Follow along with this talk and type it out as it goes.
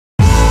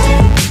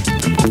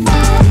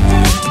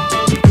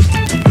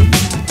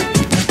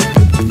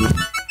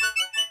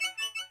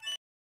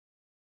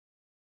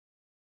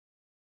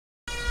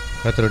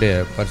கர்த்தருடைய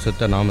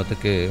பரிசுத்த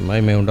நாமத்துக்கு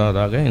மகிமை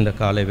உண்டாவதாக. இந்த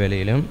காலை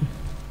வேளையிலும்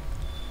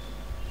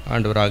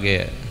ஆண்டவராகிய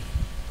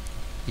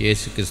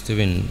இயேசு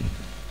கிறிஸ்துவின்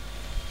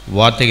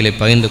வார்த்தைகளை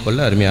பகிர்ந்து கொள்ள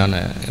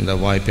அருமையான இந்த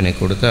வாய்ப்பினை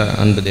கொடுத்த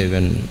அன்பு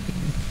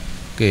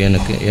தேவனுக்கு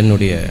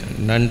என்னுடைய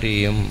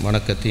நன்றியும்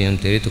வணக்கத்தையும்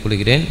தெரிவித்துக்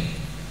கொள்கிறேன்.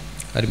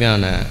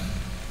 அருமையான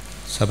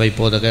சபை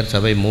போதகர்,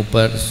 சபை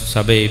மூப்பர்,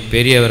 சபை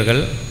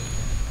பெரியவர்கள்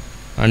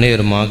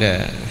அனைவருமாக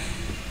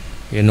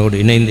என்னோடு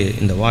இணைந்து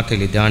இந்த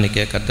வார்த்தைகளை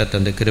தியானிக்க கர்த்தர்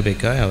தந்த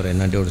கிருபைக்காய் அவரை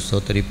நன்றியோடு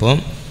ஸ்தோத்தரிப்போம்.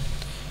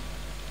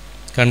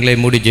 கண்களை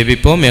மூடி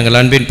ஜெபிப்போம். எங்கள்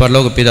அன்பின்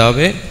பரலோக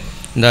பிதாவே,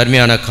 இந்த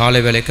அருமையான காலை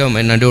வேளைக்கு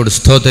உம்மை நன்றியோடு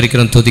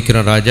ஸ்தோத்தரிக்கிறோம்,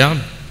 துதிக்கிறோம் ராஜா.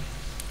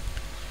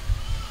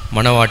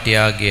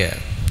 மணவாட்டியாகிய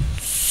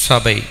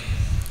சபை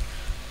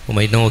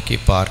உம்மை நோக்கி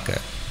பார்க்க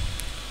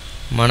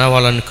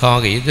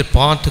மணவாளனுக்காக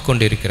எதிர்பார்த்து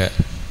கொண்டிருக்கிற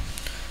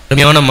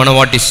அருமையான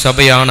மணவாட்டி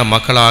சபையான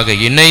மக்களாக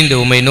இணைந்து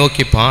உம்மை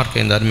நோக்கி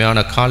பார்க்க இந்த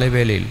அருமையான காலை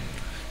வேளையில்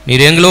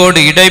நீர் எங்களோடு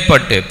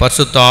இடைப்பட்டு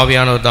பரிசுத்த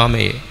ஆவியானவர்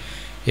தாமே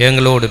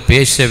எங்களோடு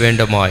பேச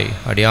வேண்டுமாய்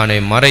அடியானை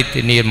மறைத்து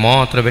நீர்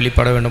மாத்திரம்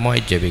வெளிப்பட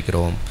வேண்டுமாய்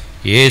ஜெபிக்கிறோம்.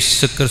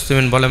 இயேசு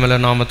கிறிஸ்துவின் பலமுள்ள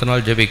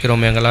நாமத்தினால்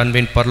ஜெபிக்கிறோம் எங்கள்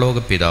அன்பின் பரலோக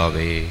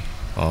பிதாவே,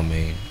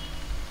 ஆமென்.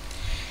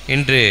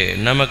 இன்று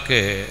நமக்கு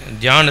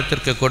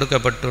தியானத்திற்கு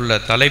கொடுக்கப்பட்டுள்ள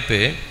தலைப்பு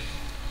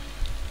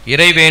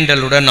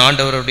இறைவேண்டலுடன்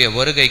ஆண்டவருடைய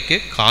வருகைக்கு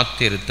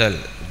காத்திருத்தல்,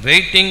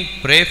 waiting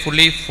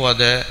ப்ரேஃபுல்லி for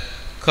the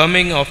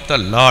coming of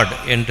the Lord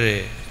என்று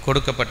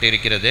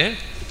கொடுக்கப்பட்டிருக்கிறது.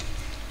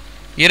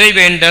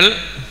 இறைவேண்டல்,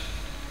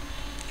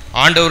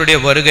 ஆண்டவருடைய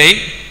வருகை,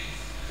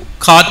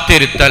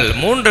 காத்திருத்தல்,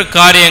 மூன்று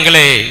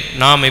காரியங்களை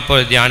நாம்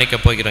இப்போது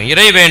தியானிக்கப் போகிறோம்.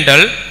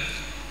 இறைவேண்டல்,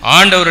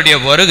 ஆண்டவருடைய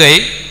வருகை,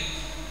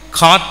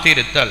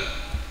 காத்திருத்தல்.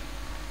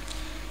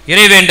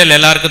 இறைவேண்டல்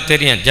எல்லாருக்கும்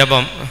தெரியும்,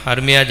 ஜெபம்.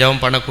 அருமையாக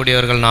ஜெபம்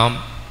பண்ணக்கூடியவர்கள் நாம்.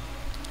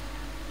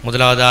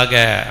 முதலாவதாக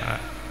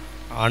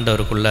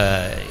ஆண்டவருக்குள்ள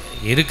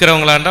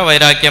இருக்கிறவங்களாண்டா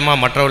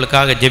வைராக்கியமாக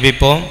மற்றவர்களுக்காக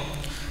ஜெபிப்போம்.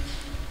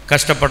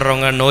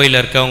 கஷ்டப்படுறவங்க, நோயில்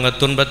இருக்கிறவங்க,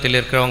 துன்பத்தில்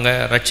இருக்கிறவங்க,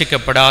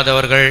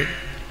 ரட்சிக்கப்படாதவர்கள்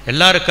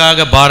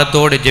எல்லாருக்காக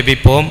பாரத்தோடு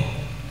ஜெபிப்போம்.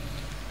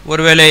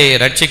 ஒருவேளை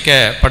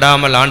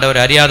ரட்சிக்கப்படாமல் ஆண்டவர்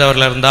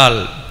அறியாதவர்கள் இருந்தால்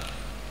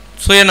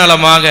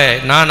சுயநலமாக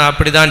நான்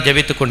அப்படி தான்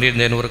ஜெபித்து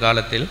கொண்டிருந்தேன் ஒரு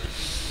காலத்தில்.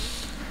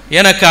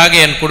 எனக்காக,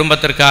 என்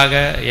குடும்பத்திற்காக,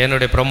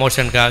 என்னுடைய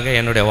ப்ரமோஷனுக்காக,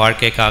 என்னுடைய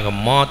வாழ்க்கைக்காக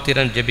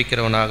மாத்திரம்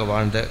ஜெபிக்கிறவனாக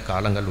வாழ்ந்த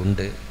காலங்கள்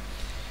உண்டு.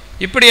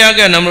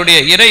 இப்படியாக நம்முடைய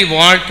இறை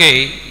வாழ்க்கை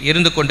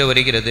இருந்து கொண்டு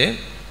வருகிறது.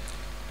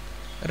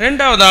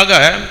 ரெண்டாவதாக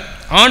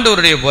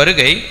ஆண்டவருடைய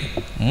வருகை,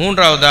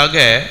 மூன்றாவதாக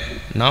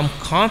நாம்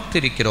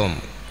காத்திருக்கிறோம்.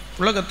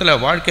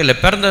 உலகத்தில்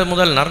வாழ்க்கையில் பிறந்த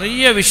முதல்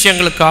நிறைய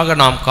விஷயங்களுக்காக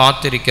நாம்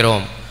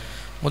காத்திருக்கிறோம்.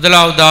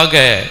 முதலாவதாக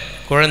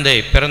குழந்தை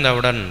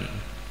பிறந்தவுடன்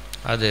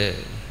அது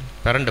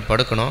பிறண்டு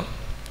படுக்கணும்,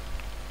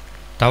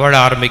 தவழ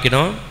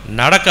ஆரம்பிக்கணும்,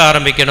 நடக்க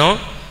ஆரம்பிக்கணும்,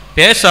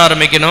 பேச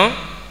ஆரம்பிக்கணும்,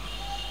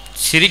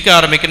 சிரிக்க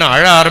ஆரம்பிக்கணும்,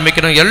 அழ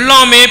ஆரம்பிக்கணும்.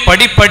 எல்லாமே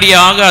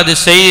படிப்படியாக அது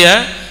செய்ய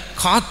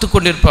காத்து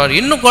கொண்டிருப்பார்.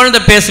 இன்னும்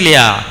குழந்தை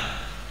பேசலையா?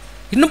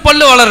 இன்னும்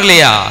பல்லு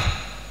வளரலையா?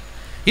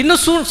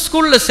 இன்னும்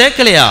ஸ்கூலில்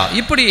சேர்க்கலையா?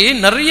 இப்படி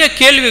நிறைய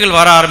கேள்விகள்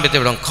வர ஆரம்பித்து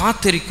விடும்.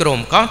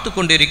 காத்திருக்கிறோம், காத்து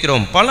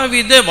கொண்டிருக்கிறோம்,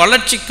 பலவித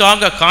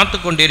வளர்ச்சிக்காக காத்து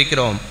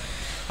கொண்டிருக்கிறோம்.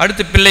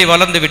 அடுத்து பிள்ளை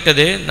வளர்ந்து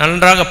விட்டது,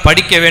 நன்றாக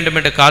படிக்க வேண்டும்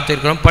என்று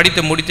காத்திருக்கிறோம்.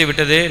 படித்து முடித்து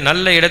விட்டது,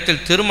 நல்ல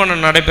இடத்தில்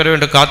திருமணம் நடைபெற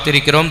வேண்டும்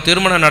காத்திருக்கிறோம்.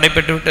 திருமணம்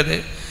நடைபெற்று விட்டது.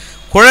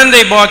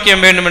 குழந்தை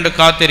பாக்கியம் வேண்டும் என்று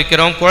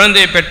காத்திருக்கிறோம்.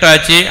 குழந்தையை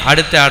பெற்றாச்சு,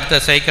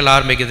 அடுத்த சைக்கிள்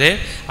ஆரம்பிக்குது.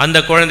 அந்த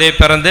குழந்தை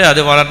பிறந்து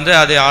அது வளர்ந்து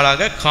அது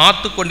ஆளாக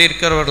காத்து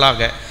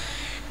கொண்டிருக்கிறவர்களாக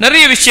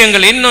நிறைய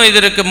விஷயங்கள். இன்னும்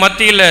இதற்கு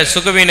மத்தியில்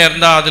சுகவீனம்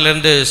இருந்தால்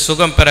அதிலிருந்து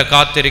சுகம் பெற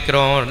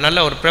காத்திருக்கிறோம். நல்ல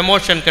ஒரு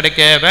ப்ரமோஷன்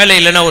கிடைக்க, வேலை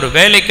இல்லைன்னா ஒரு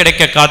வேலை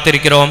கிடைக்க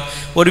காத்திருக்கிறோம்.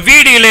 ஒரு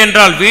வீடு இல்லை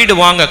என்றால் வீடு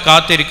வாங்க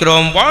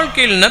காத்திருக்கிறோம்.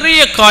 வாழ்க்கையில்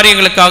நிறைய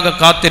காரியங்களுக்காக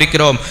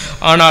காத்திருக்கிறோம்.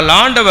 ஆனால்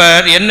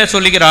ஆண்டவர் என்ன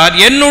சொல்லுகிறார்?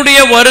 என்னுடைய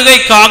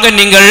வருகைக்காக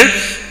நீங்கள்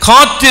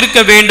காத்திருக்க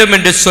வேண்டும்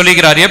என்று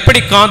சொல்லுகிறார். எப்படி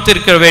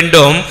காத்திருக்க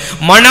வேண்டும்?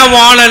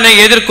 மணவாளனை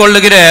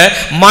எதிர்கொள்ளுகிற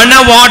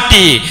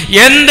மணவாட்டி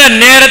எந்த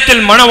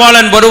நேரத்தில்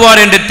மணவாளன்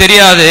வருவார் என்று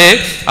தெரியாது.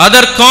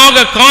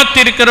 அதற்காக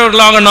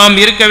காத்திருக்கிறவர்களாக நாம்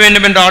இருக்க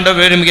வேண்டும் என்று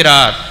ஆண்டவர்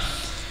விரும்புகிறார்.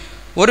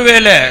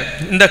 ஒருவேளை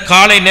இந்த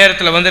காலை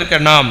நேரத்தில் வந்திருக்க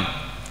நாம்,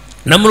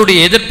 நம்மளுடைய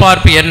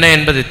எதிர்பார்ப்பு என்ன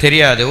என்பது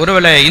தெரியாது.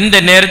 ஒருவேளை இந்த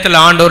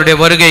நேரத்தில் ஆண்டவருடைய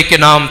வருகைக்கு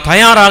நாம்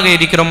தயாராக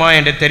இருக்கிறோமா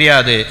என்று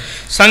தெரியாது.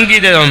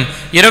 சங்கீதம்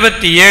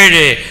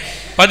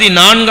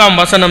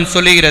 27:14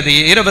 சொல்லுகிறது.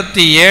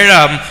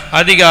 27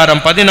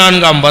 அதிகாரம்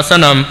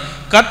 14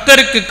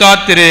 கர்த்தருக்கு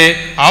காத்திரு,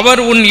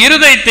 அவர் உன்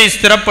இருதயத்தை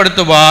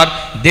ஸ்திரப்படுத்துவார்,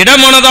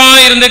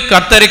 திடமனதாயிருந்து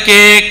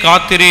கர்த்தருக்கே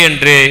காத்திரு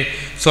என்று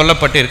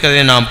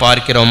சொல்லப்பட்டிருக்கிறதை நாம்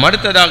பார்க்கிறோம்.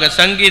 அடுத்ததாக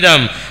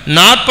சங்கீதம்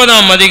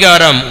 40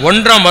 அதிகாரம்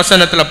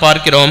 1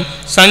 பார்க்கிறோம்.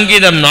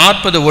 சங்கீதம்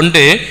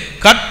 40:1,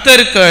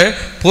 கர்த்தருக்கு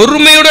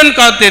பொறுமையுடன்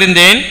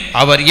காத்திருந்தேன்,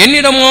 அவர்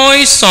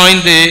என்னிடமாய்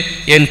சாய்ந்து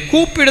என்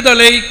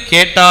கூப்பிடுதலை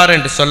கேட்டார்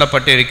என்று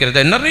சொல்லப்பட்டிருக்கிறது.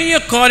 நிறைய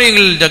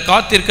காரியங்கள் இந்த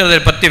காத்திருக்கிறதை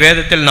பற்றி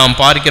வேதத்தில் நாம்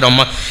பார்க்கிறோம்.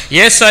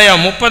 ஏசாயா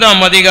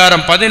 30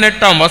 அதிகாரம்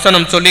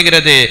 18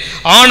 சொல்லுகிறது,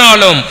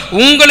 ஆனாலும்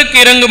உங்களுக்கு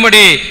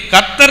இறங்கும்படி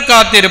கர்த்தர்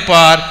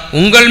காத்திருப்பார்,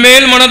 உங்கள்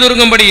மேல்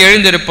மனதுருகும்படி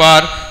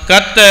எழுந்திருப்பார்.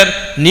 கர்த்தர்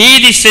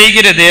நீதி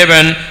செய்கிற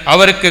தேவன்,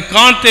 அவருக்கு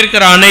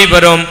காத்திருக்கிற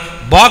அனைவரும்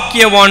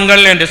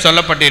பாக்கியவான்கள் என்று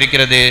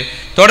சொல்லப்பட்டிருக்கிறது.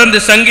 தொடர்ந்து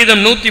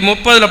சங்கீதம்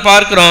 130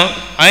 பார்க்கிறோம்.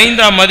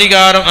 5ஆம்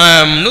அதிகாரம்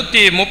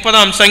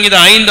 130ஆம்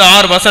சங்கீதம்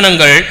 5-6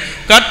 வசனங்கள்.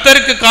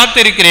 கர்த்தருக்கு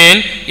காத்திருக்கிறேன்,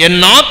 என்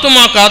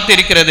ஆத்துமா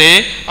காத்திருக்கிறது,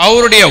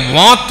 அவருடைய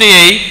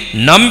வார்த்தையை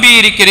நம்பி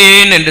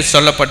இருக்கிறேன் என்று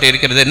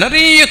சொல்லப்பட்டிருக்கிறது.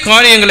 நிறைய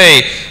காரியங்களை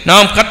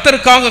நாம்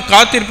கர்த்தருக்காக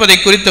காத்திருப்பதை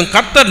குறித்தும்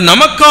கர்த்தர்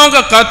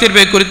நமக்காக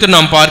காத்திருப்பதை குறித்து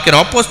நாம்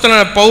பார்க்கிறோம்.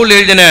 அப்போஸ்தலர் பவுல்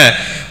எழுதின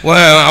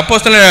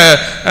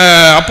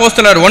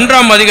அப்போஸ்தலர்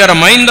 1ஆம்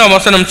அதிகாரம் 5ஆம்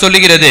வசனம்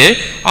சொல்லுகிறது,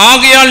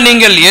 ஆகையால்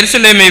நீங்கள்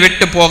எருசலேமை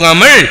விட்டு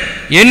போகாமல்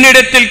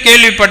என்னிடத்தில்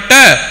கேள்விப்பட்ட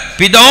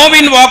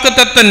பிதாவின்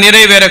வாக்குத்தத்தம்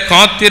நிறைவேற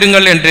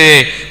காத்திருங்கள் என்று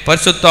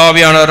பரிசுத்த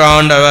ஆவியானவர்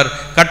ஆண்டவர்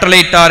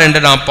கட்டளையிட்டார்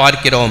என்று நாம்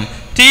பார்க்கிறோம்.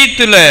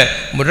 தீத்துல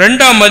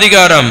 2ஆம்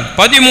அதிகாரம்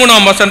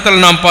 13ஆம்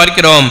வசனத்தில் நாம்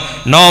பார்க்கிறோம்,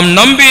 நாம்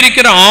நம்பி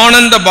இருக்கிற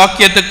ஆனந்த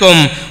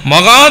பாக்கியத்துக்கும்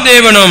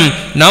மகாதேவனும்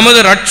நமது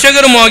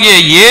இரட்சகருமாகிய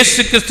இயேசு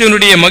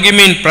கிறிஸ்துவினுடைய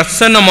மகிமையின்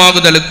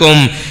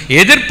பிரசன்னமாகுதலுக்கும்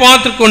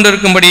எதிர்பார்த்து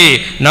கொண்டிருக்கும்படி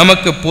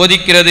நமக்கு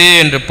போதிக்கிறது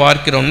என்று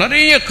பார்க்கிறோம்.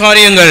 நிறைய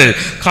காரியங்கள்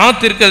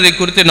காத்திருக்கிறதை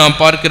குறித்து நாம்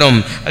பார்க்கிறோம்.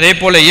 அதே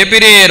போல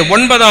எபிரேயர்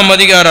 9ஆம்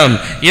அதிகாரம்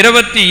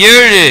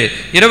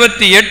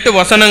 27-28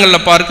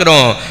 வசனங்களில்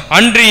பார்க்கிறோம்,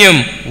 அன்றியும்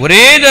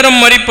ஒரே தரம்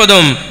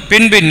மரிப்பதும்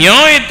பின்பு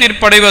நியாய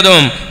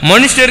தீர்ப்படைவதும்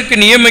மனுஷருக்கு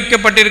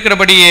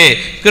நியமிக்கப்பட்டிருக்கிறபடியே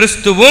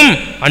கிறிஸ்துவும்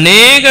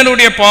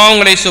அநேகருடைய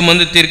பாவங்களை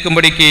சுமந்து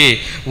தீர்க்கும்படிக்கு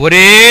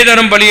ஒரே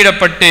தரம்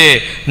பலியிடப்பட்டு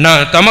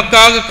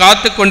தமக்காக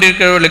காத்து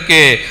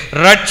கொண்டிருக்கிறவர்களுக்கு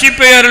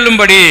ரட்சிப்பை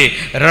அருளும்படி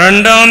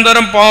 2ஆம்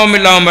தரம் பாவம்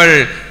இல்லாமல்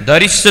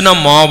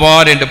தரிசனம்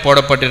ஆவார் என்று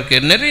போடப்பட்டிருக்கு.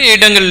 நிறைய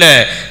இடங்கள்ல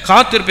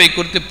காத்திருப்பை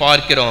குறித்து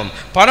பார்க்கிறோம்.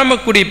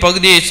 பரமக்குடி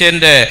பகுதியை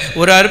சேர்ந்த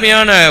ஒரு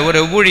அருமையான ஒரு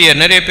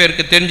ஊழியர், நிறைய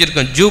பேருக்கு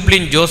தெரிஞ்சிருக்கும்,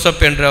 ஜூப்ளின்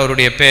ஜோசப் என்ற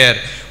அவருடைய பெயர்.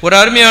 ஒரு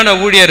அருமையான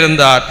ஊழியர்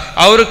இருந்தார்.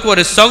 அவருக்கு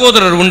ஒரு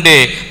சகோதரர் உண்டு,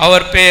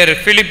 அவர் பெயர்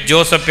பிலிப்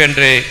ஜோசப்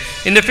என்று.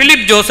 இந்த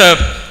பிலிப்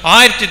ஜோசப்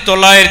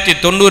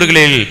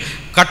 1990களில்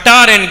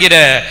கட்டார் என்கிற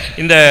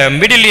இந்த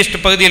மிடில் ஈஸ்ட்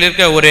பகுதியில்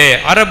இருக்க ஒரு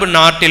அரபு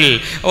நாட்டில்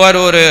அவர்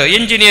ஒரு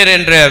இன்ஜினியர்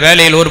என்ற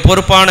வேலையில், ஒரு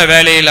பொறுப்பான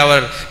வேலையில்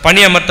அவர்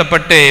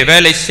பணியமர்த்தப்பட்டு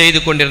வேலை செய்து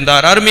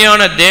கொண்டிருந்தார்.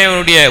 அருமையான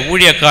தேவனுடைய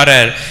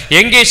ஊழியக்காரர்.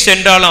 எங்கே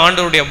சென்றாலும்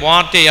ஆண்டவருடைய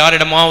வார்த்தை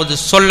யாரிடமாவது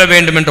சொல்ல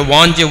வேண்டும் என்று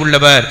வாஞ்சி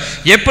உள்ளவர்,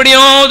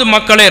 எப்படியாவது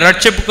மக்களை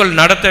ரட்சிப்புக்குள்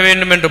நடத்த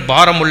வேண்டும் என்று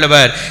பாரம்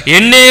உள்ளவர்,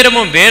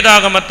 எந்நேரமும்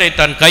வேதாகமத்தை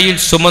தன்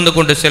கையில் சுமந்து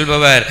கொண்டு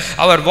செல்பவர்.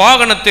 அவர்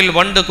வாகனத்தில்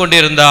வந்து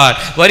கொண்டிருந்தார்.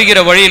 வருகிற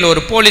வழியில்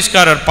ஒரு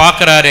போலீஸ்காரர்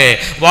பார்க்கிறாரு,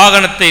 வாகனத்தை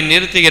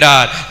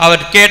நிறுத்துகிறார்.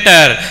 அவர்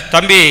கேட்டார்,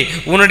 தம்பி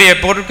உன்னுடைய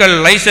பொருட்கள்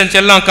லைசன்ஸ்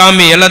எல்லாம்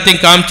காமி.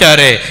 எல்லாத்தையும்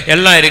காமிச்சாரு,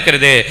 எல்லாம்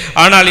இருக்கிறது.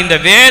 ஆனால் இந்த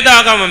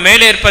வேதாகமம்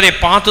மேலே இருப்பதை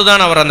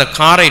பார்த்துதான் அவர் அந்த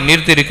காரை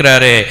நிறுத்தி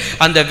இருக்கிறாரு.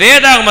 அந்த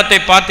வேதாகமத்தை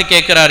பார்த்து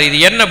கேட்கிறார், இது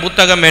என்ன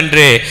புத்தகம்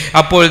என்று.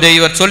 அப்பொழுது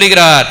இவர்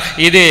சொல்லுகிறார்,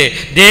 இது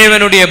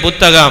தேவனுடைய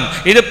புத்தகம்,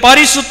 இது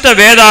பரிசுத்த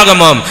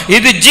வேதாகமம்,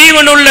 இது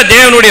ஜீவனுள்ள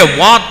தேவனுடைய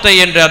வார்த்தை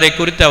என்று அதை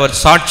குறித்து அவர்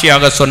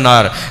சாட்சியாக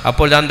சொன்னார்.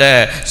 அப்பொழுது அந்த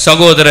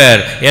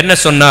சகோதரர் என்ன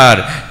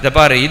சொன்னார், இத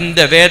பாரு,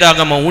 இந்த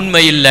வேதாகமம்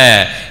உண்மை இல்லை,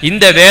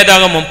 இந்த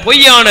வேதாகமம்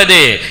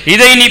பொய்யானது,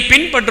 இதை நீ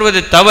பின்பற்றுவது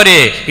தவறு,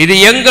 இது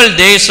எங்கள்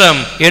தேசம்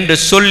என்று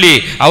சொல்லி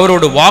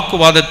அவரோடு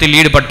வாக்குவாதத்தில்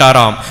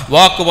ஈடுபட்டாராம்.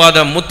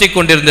 வாக்குவாதம் முத்தி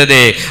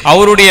கொண்டிருந்தது.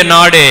 அவருடைய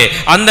நாடு,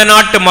 அந்த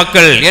நாட்டு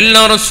மக்கள்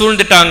எல்லாரும்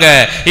சூழ்ந்துட்டாங்க.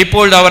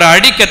 இப்பொழுது அவரை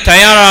அடிக்க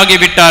தயாராகி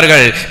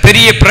விட்டார்கள்.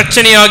 பெரிய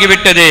பிரச்சனையாகி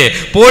விட்டது.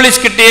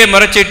 போலீஸ் கிட்டே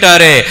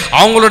மறைச்சிட்டாரு,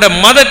 அவங்களோட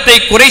மதத்தை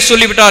குறை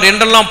சொல்லிவிட்டார்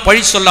என்றெல்லாம்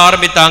பழி சொல்ல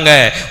ஆரம்பித்தாங்க.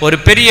 ஒரு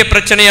பெரிய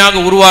பிரச்சனையாக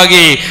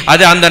உருவாகி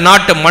அது அந்த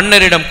நாட்டு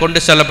மன்னரிடம் கொண்டு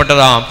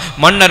செல்லப்பட்டதாம்.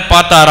 மன்னர்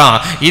பார்த்தாராம்,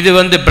 இது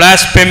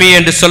பிளாஸ்பெமி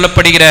என்று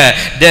சொல்லப்படுகிற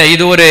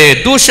இது ஒரு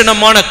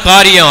தூஷணமான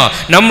காரியம்,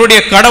 நம்முடைய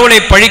கடவுளை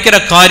பழிக்கிற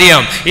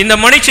காரியம், இந்த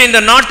மனுஷன்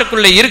இந்த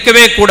நாட்டுக்குள்ள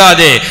இருக்கவே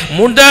கூடாது,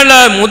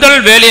 முதல்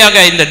வேலையாக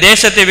இந்த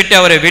தேசத்தை விட்டு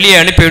அவரை வெளியே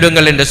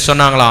அனுப்பிவிடுங்கள் என்று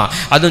சொன்னாங்களாம்.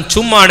 அதுவும்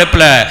சும்மா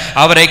அனுப்பல,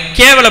 அவரை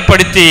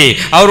கேவலப்படுத்தி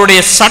அவருடைய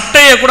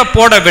சட்டையை கூட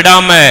போட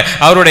விடாம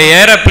அவருடைய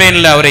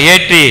ஏரோப்ளேன்ல அவரை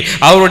ஏற்றி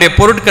அவருடைய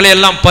பொருட்களை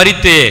எல்லாம்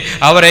பறித்து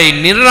அவரை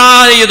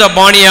நிராயுத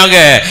பாணியாக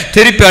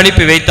திருப்பி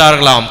அனுப்பி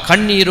வைத்தார்களாம்.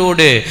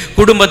 கண்ணீரோடு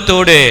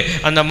குடும்பத்தோடு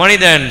அந்த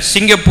மனிதன்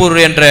சிங்கப்பூர்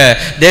என்ற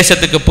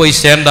தேசத்துக்கு போய்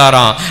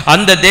சேர்ந்தாராம்.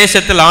 அந்த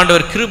தேசத்தில்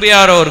ஆண்டவர்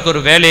கிருபையார் அவருக்கு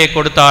ஒரு வேலையை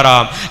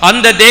கொடுத்தாராம்.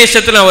 அந்த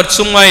தேசத்தில் அவர்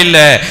சும்மா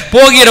இல்லை,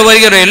 போகிற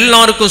வருகிற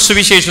எல்லாருக்கும்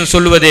சுவிசேஷம்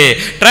சொல்லுவது,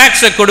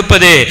 டிராக்ஸை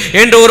கொடுப்பது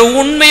என்ற ஒரு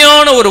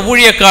உண்மையான ஒரு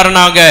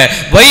ஊழியக்காரனாக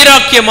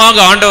வைராக்கியமாக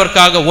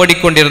ஆண்டவருக்காக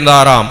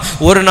ஓடிக்கொண்டிருந்தாராம்.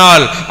 ஒரு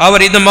நாள்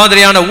அவர் இந்த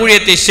மாதிரியான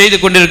ஊழியத்தை செய்து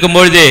கொண்டிருக்கும்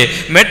பொழுது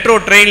மெட்ரோ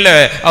ட்ரெயின்ல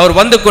அவர்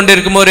வந்து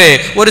கொண்டிருக்கும் போது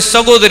ஒரு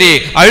சகோதரி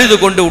அழுது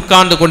கொண்டு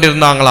உட்கார்ந்து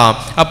கொண்டிருந்தாங்களாம்.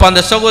 அப்ப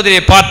அந்த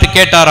சகோதரியை பார்த்து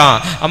கேட்டாராம்,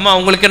 அம்மா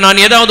உங்களுக்கு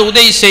நான் ஏதாவது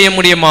உதவி செய்ய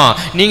முடியுமா?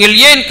 நீங்கள்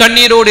ஏன்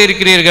கண்ணீரோடு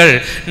இருக்கிறீர்கள்?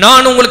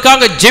 நான்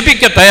உங்களுக்காக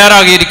ஜெபிக்க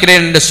தயாராக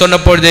இருக்கிறேன் என்று சொன்ன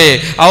பொழுது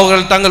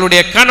அவர்கள்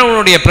தங்களுடைய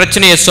கணவனுடைய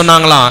பிரச்சனையை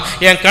சொன்னாங்களாம்.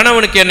 என்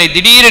கணவனுக்கு என்னை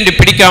திடீரென்று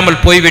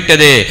பிடிக்காமல்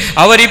போய்விட்டது,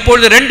 அவர்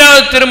இப்பொழுது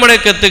 2வது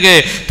திருமணத்துக்கு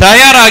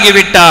தயாராகி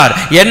விட்டார்,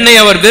 என்னை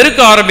அவர் வெறுக்க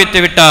ஆரம்பித்து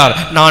விட்டார்,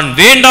 நான்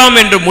வேண்டாம்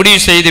என்று முடிவு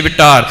செய்து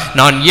விட்டார்,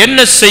 நான்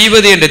என்ன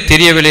செய்வது என்று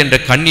தெரியவில்லை என்று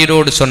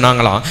கண்ணீரோடு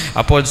சொன்னாங்களாம்.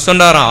 அப்போது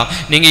சொன்னாராம்,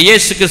 நீங்க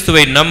இயேசு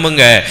கிறிஸ்துவை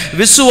நம்புங்க,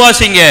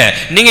 விசுவாசிங்க.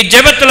 நீங்க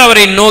ஜெபத்தில்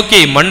அவரை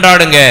நோக்கி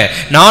மன்றாடுங்க.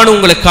 நான்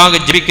உங்களுக்காக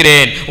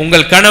ஜெபிக்கிறேன்,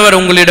 உங்கள் கணவர்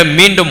உங்களிடம்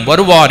மீண்டும்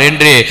வருவார்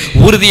என்று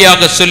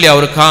உறுதியாக சொல்லி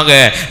அவருக்காக,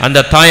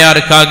 அந்த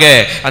தாயாருக்காக,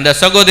 அந்த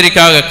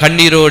சகோதரிக்காக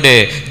கண்ணீரோடு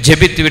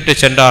ஜெபித்து விட்டு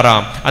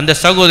சென்றாராம். அந்த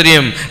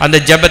சகோதரியும் அந்த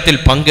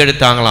ஜெபத்தில்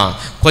பங்கெடுத்தாங்களாம்.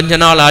 கொஞ்ச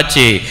நாள்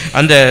ஆச்சு.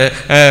 அந்த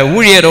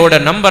ஊழியரோட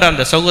நம்பர்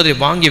அந்த சகோதரி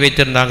வாங்கி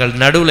வைத்திருந்தாங்க.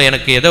 நடுவில்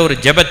எனக்கு ஏதோ ஒரு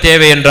ஜெப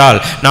தேவை என்றால்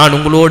நான்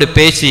உங்களோடு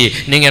பேசி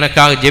நீங்கள்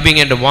எனக்காக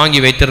ஜெபிங்க என்று வாங்கி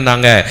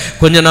வைத்திருந்தாங்க.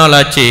 கொஞ்ச நாள்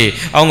ஆச்சு.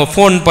 அவங்க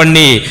ஃபோன்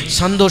பண்ணி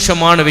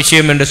சந்தோஷமான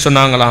விஷயம் என்று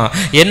சொன்னாங்களாம்.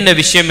 என்ன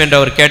விஷயம் என்று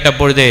அவர்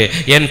கேட்டபொழுது,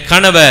 என்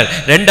கணவர்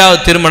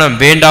 2வது திருமணம்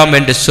வேண்டாம்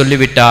என்று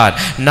சொல்லிவிட்டார்,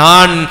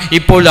 நான்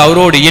இப்பொழுது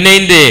அவரோடு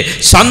இணைந்து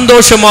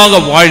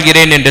சந்தோஷமாக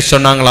வாழ்கிறேன் என்று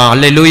சொன்னாங்களாம்.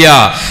 அல்லேலூயா,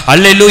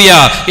 அல்லேலூயா.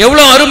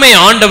 எவ்வளவு அருமை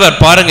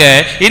ஆண்டவர் பாருங்க.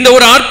 இந்த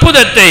ஒரு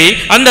அற்புதத்தை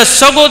அந்த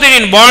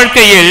சகோதரியின்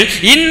வாழ்க்கையில்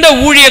இந்த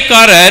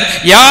ஊழியக்காரர்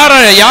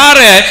யார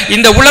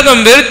இந்த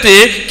உலகம் வெறுத்து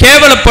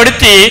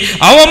கேவலப்படுத்தி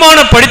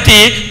அவமானப்படுத்தி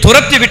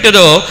துரத்தி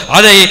விட்டதோ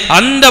அதை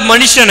அந்த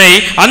மனுஷனை,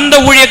 அந்த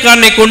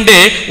ஊழியக்காரனை கொண்டு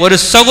ஒரு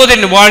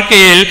சகோதரின்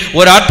வாழ்க்கையில்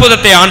ஒரு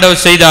அற்புதத்தை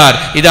ஆண்டவர் செய்தார்.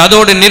 இது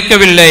அதோடு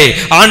நிற்கவில்லை.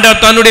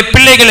 ஆண்டவர் தன்னுடைய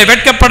பிள்ளைகளை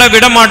வெட்கப்பட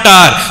விட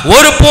மாட்டார்,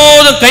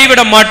 ஒருபோதும்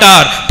கைவிட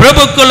மாட்டார்.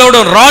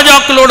 பிரபுக்களோடும்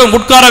ராஜாக்களோடும்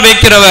உட்கார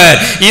வைக்கிறவர்.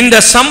 இந்த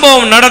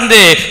சம்பவம்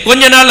நடந்து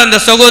கொஞ்ச நாள் அந்த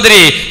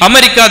சகோதரி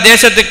அமெரிக்கா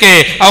தேசத்துக்கு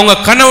அவங்க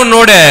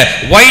கணவனோட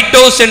ஒயிட்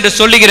ஹவுஸ் என்று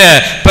சொல்லுகிற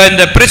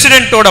இந்த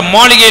பிரசிடென்ட்டோட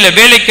மாளிகையில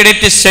வேலை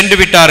கிடைத்து சென்று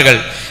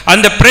விட்டார்கள்.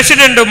 அந்த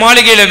பிரசிடென்ட்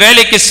மாளிகையில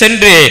வேலைக்கு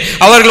சென்று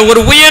அவர்கள்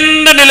ஒரு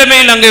உயர்ந்த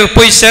நிலைமையில் அங்கே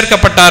போய்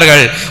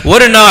சேர்க்கப்பட்டார்கள்.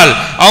 ஒரு நாள்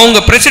அவங்க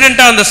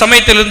பிரசிடென்ட்டா அந்த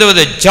சமயத்தில்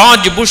இருந்தது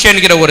ஜார்ஜ் புஷ்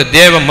என்கிற ஒரு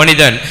தேவ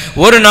மனிதன்.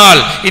 ஒரு நாள்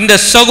இந்த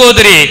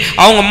சகோதரி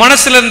அவங்க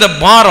மனசுல இருந்த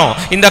பாரம்,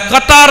 இந்த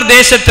கத்தார்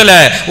தேசத்துல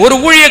ஒரு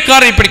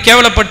ஊழியக்காரர் இப்படி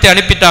கேவலப்படுத்தி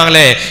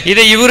அனுப்பிட்டாங்களே,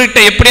 இதை இவர்கிட்ட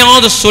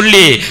எப்படியாவது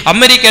சொல்லி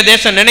அமெரிக்க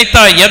தேசம்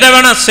நினைத்தா எதை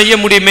வேணா செய்ய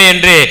முடியுமே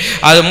என்று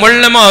அது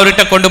மூலமா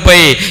அவர்கிட்ட கொண்டு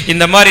போய்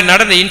இந்த மாதிரி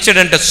நடந்த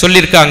இன்சிடென்ட்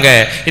சொல்லியிருக்காங்க.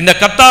 இந்த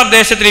கத்தார்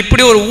தேசத்தில்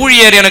இப்படி ஒரு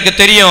ஊழியர் எனக்கு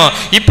தெரியும்,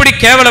 இப்படி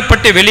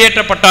கேவலப்பட்டு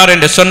வெளியேற்றப்பட்டார்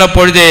என்று சொன்ன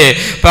பொழுது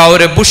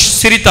அவர் புஷ்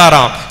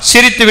சிரித்தாராம்.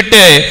 சிரித்து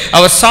விட்டு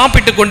அவர்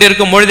சாப்பிட்டு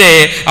கொண்டிருக்கும் பொழுது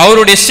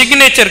அவருடைய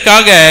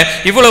சிக்னேச்சருக்காக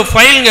இவ்வளவு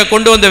ஃபைல்ங்க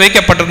கொண்டு வந்து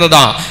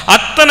வைக்கப்பட்டிருந்ததாம்.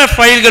 அத்தனை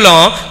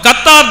ஃபைல்களும்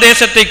கத்தார்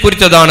தேசத்தை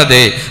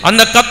குறித்ததானது.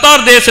 அந்த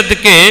கத்தார்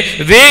தேசத்துக்கு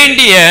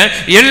வேண்டிய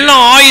எல்லா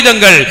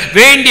ஆயுதங்கள்,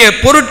 வேண்டிய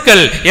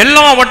பொருட்கள்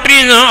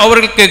எல்லாவற்றையும்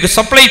அவர்களுக்கு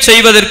சப்ளை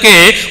செய்வதற்கு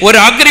ஒரு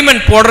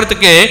அக்ரிமெண்ட்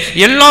போடுறதுக்கு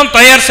எல்லாம்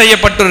தயார்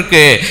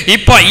செய்யப்பட்டிருக்கு.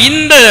 இப்ப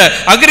இந்த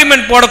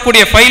அக்ரிமெண்ட்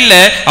போடக்கூடிய ஃபைல்ல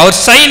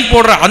அவர் சைன்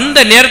போடுற அந்த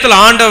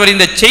நேரத்தில் ஆண்டவர்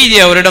இந்த செய்தி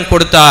அவரிடம்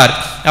கொடுத்தார்.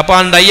 அப்ப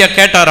அந்த ஐயா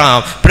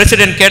கேட்டாராம்,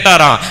 பிரசிடென்ட்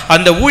கேட்டாராம்,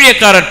 அந்த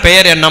ஊழியக்காரர்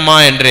பெயர் என்னம்மா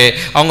என்று.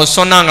 அவங்க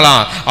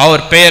சொன்னாங்களாம்,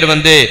 அவர் பெயர்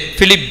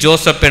பிலிப்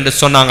ஜோசப் என்று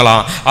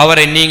சொன்னாங்களாம்.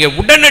 அவரை நீங்க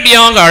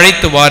உடனடியாக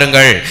அழைத்து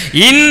வாருங்கள்.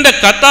 இந்த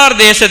கத்தார்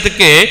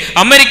தேசத்துக்கு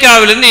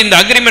அமெரிக்காவிலிருந்து இந்த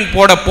அக்ரிமெண்ட்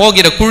போட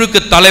போகிற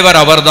குழுக்கு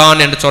தலைவர்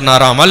அவர்தான் என்று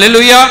சொன்னாராம்.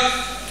 அல்லேலூயா,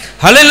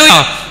 அல்லேலூயா.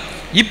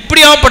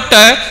 இப்படியாப்பட்ட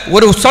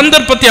ஒரு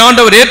சந்தர்ப்பத்தை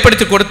ஆண்டவர்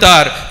ஏற்படுத்தி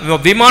கொடுத்தார்.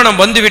 விமானம்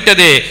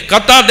வந்துவிட்டது,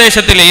 கத்தார்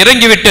தேசத்தில்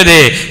இறங்கிவிட்டது.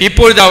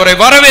 இப்பொழுது அவரை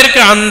வரவேற்க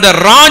அந்த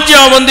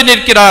ராஜா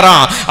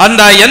நிற்கிறாராம்.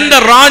 அந்த எந்த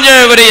ராஜா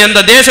இவரை அந்த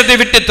தேசத்தை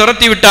விட்டு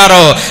துரத்தி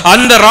விட்டாரோ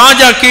அந்த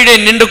ராஜா கீழே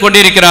நின்று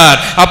கொண்டிருக்கிறார்.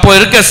 அப்போ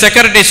இருக்க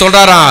செக்ரட்டரி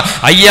சொல்றாராம்,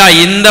 ஐயா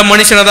இந்த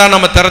மனுஷனை தான்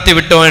நம்ம துரத்தி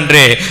விட்டோம்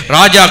என்று.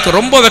 ராஜாக்கு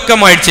ரொம்ப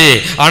வெக்கமாயிடுச்சு.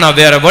 ஆனா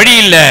வேற வழி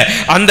இல்லை.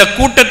 அந்த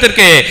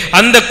கூட்டத்திற்கு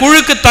அந்த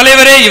குழுக்கு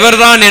தலைவரே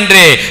இவர்தான்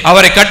என்று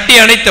அவரை கட்டி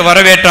அணைத்து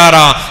வரவேற்றாராம்.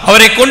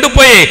 அவரை கொண்டு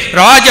போய்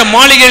ராஜ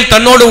மாளிகையில்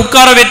தன்னோடு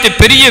உட்கார வைத்து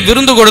பெரிய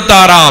விருந்து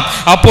கொடுத்தாராம்.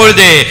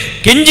 அப்பொழுது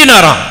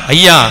கெஞ்சினாராம்,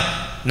 ஐயா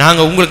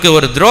நாங்க உங்களுக்கு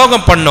ஒரு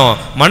துரோகம் பண்ணோம்,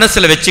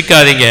 மனசுல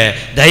வச்சுக்காதீங்க,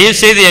 தயவு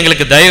செய்து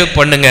எங்களுக்கு தயவு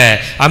பண்ணுங்க,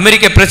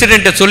 அமெரிக்க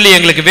பிரசிடென்ட் சொல்லி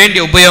எங்களுக்கு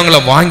வேண்டிய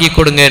உபயோகங்களை வாங்கி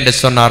கொடுங்க என்று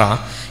சொன்னாராம்.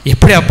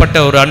 எப்படியாப்பட்ட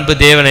ஒரு அன்பு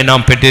தேவனை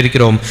நாம்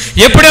பெற்றிருக்கிறோம்.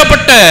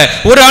 எப்படியாப்பட்ட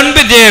ஒரு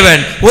அன்பு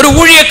தேவன் ஒரு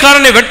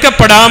ஊழியக்காரனை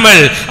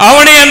வெட்கப்படாமல்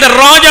அவனை அந்த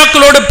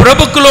ராஜாக்களோடு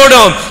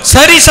பிரபுக்களோடும்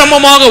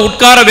சரிசமமாக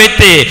உட்கார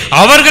வைத்து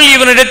அவர்கள்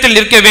இவனிடத்தில்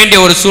இருக்க வேண்டிய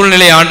ஒரு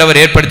சூழ்நிலை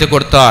ஆண்டவர் ஏற்படுத்தி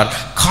கொடுத்தார்.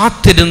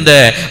 காத்திருந்த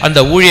அந்த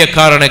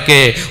ஊழியக்காரனுக்கு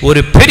ஒரு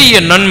பெரிய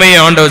நன்மையை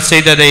ஆண்டவர்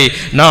செய்ததை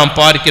நாம்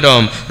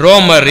பார்க்கிறோம்.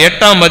 ரோமர்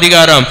 8ஆம்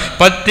அதிகாரம்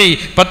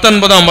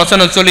 19ஆம்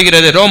வசனம்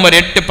சொல்லுகிறது. ரோமர்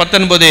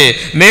 8:19,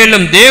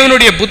 மேலும்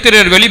தேவனுடைய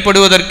புத்திரர்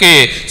வெளிப்படுவதற்கு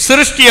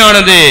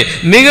சிருஷ்டியானது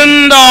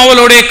மிகுந்த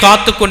ஆவலோட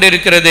காத்து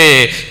கொண்டிருக்கிறது.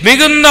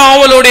 மிகுந்த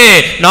ஆவலோட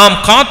நாம்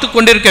காத்து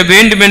கொண்டிருக்க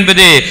வேண்டும்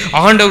என்பது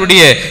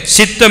ஆண்டவருடைய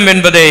சித்தம்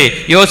என்பதை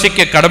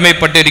யோசிக்க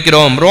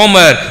கடமைப்பட்டிருக்கிறோம்.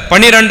 ரோமர்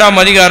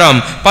 12ஆம்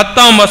அதிகாரம்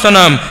 10ஆம்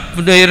வசனம்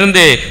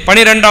இருந்து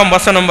 12ஆம்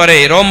வசனம் வரை,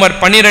 ரோமர்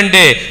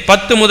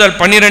 12:10 முதல்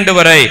 12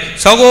 வரை,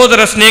 சகோதர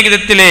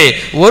சிநேகிதத்திலே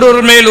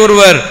ஒருவர் மேல்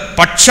ஒருவர்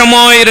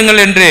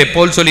பட்சமாயிருங்கள் என்று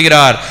போல்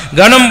சொல்கிறார்.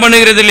 கனம்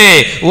பண்ணுகிறதிலே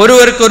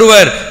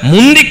ஒருவருக்கொருவர்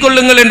முந்திக்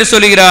கொள்ளுங்கள் என்று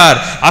சொல்கிறார்.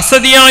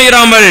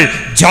 அசதியாயிராமல்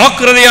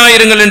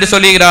ஜாக்கிரதையாயிருங்கள் என்று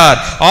சொல்கிறார்.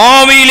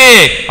 ஆவியிலே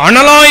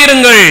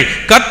அனலாயிருங்கள்,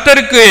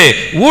 கர்த்தருக்கு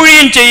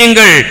ஊழியம்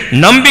செய்யுங்கள்,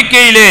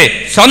 நம்பிக்கையிலே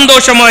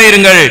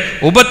சந்தோஷமாயிருங்கள்,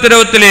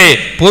 உபத்திரவத்திலே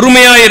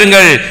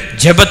பொறுமையாயிருங்கள்,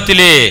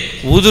 ஜெபத்திலே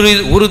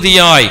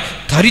உறுதியாய்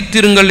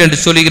தரித்திருங்கள் என்று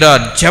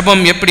சொல்கிறார்.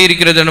 ஜெபம் எப்படி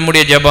இருக்கிறது?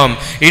 நம்முடைய ஜெபம்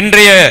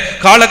இன்றைய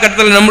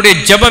காலகட்டத்தில் நம்முடைய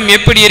ஜெபம்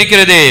எப்படி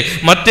இருக்கிறது?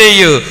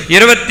 மத்தேயு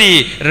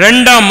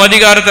 22ஆம்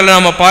அதிகாரத்தில்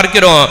நாம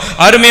பார்க்கிறோம்.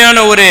 அருமையான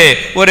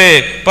ஒரு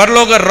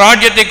பரலோக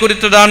ராஜ்யத்தை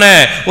குறித்ததான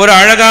ஒரு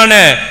அழகான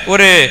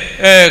ஒரு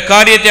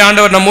காரியத்தை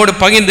ஆண்டவர் நம்மோடு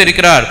பகிர்ந்து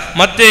இருக்கிறார்.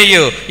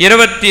 மத்தேயு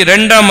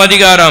 22ஆம்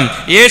அதிகாரம்.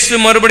 இயேசு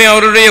மறுபடியும்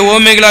அவருடைய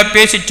ஓமைகளாய்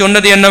பேசி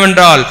சொன்னது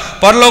என்னவென்றால்,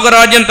 பரலோக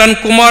ராஜ்யம் தன்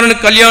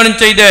குமாரனுக்கு கல்யாணம்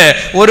செய்த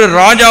ஒரு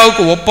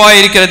ராஜாவுக்கு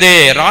ஒப்பாயிருக்கிறது.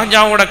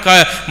 ராஜாவோட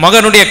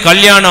மகனுடைய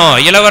கல்யாணம்,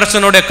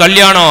 இளவரசனுடைய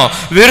கல்யாணம்,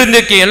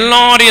 விருந்துக்கு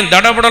எல்லாரையும்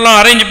தடபடலாம்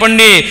அரேஞ்ச்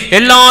பண்ணி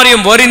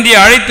எல்லாரையும் வருந்தி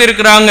அழைத்து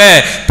இருக்கிறாங்க.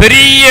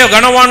 பெரிய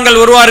கனவான்கள்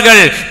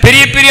வருவார்கள்,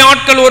 பெரிய பெரிய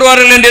ஆட்கள்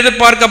வருவார்கள் என்று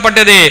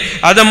எதிர்பார்க்கப்பட்டது.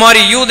 அது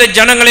மாதிரி யூத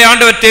ஜனங்களை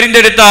ஆண்டவர்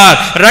தெரிந்தெடுத்தார்.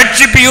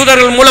 ரட்சிப்பு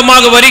யூதர்கள்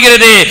மூலமாக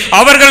வருகிறது.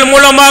 அவர்கள்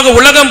மூலமாக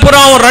உலகம்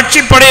புறாவும்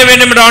ரட்சிப்படைய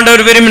வேண்டும் என்று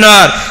ஆண்டவர்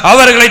விரும்பினார்.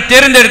 அவர்களை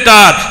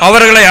தெரிந்தெடுத்தார்,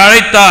 அவர்களை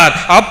அழைத்தார்.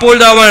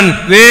 அப்பொழுது அவன்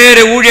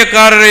வேறு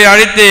ஊழியக்காரரை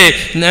அழைத்து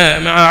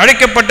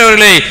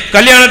அழைக்கப்பட்டவர்களை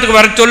கல்யாணத்துக்கு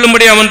வர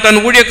சொல்லும்படி அவன் தன்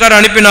ஊழியக்காரர்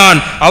அனுப்பினான்.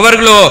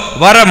 அவர்களோ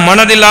வர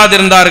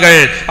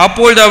மனதில்லாதிருந்தார்கள்.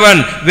 அப்பொழுது அவன்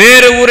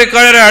வேறு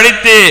ஊழியக்காரரை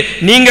அழைத்து,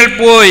 நீங்கள்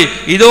போய்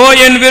இதோ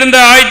என் விருந்த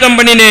ஆயத்தம்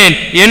பண்ணினேன்,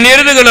 என்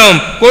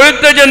எருதுகளும்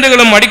கொழுத்த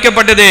ஜந்துகளும்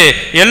அடிக்கப்பட்டது,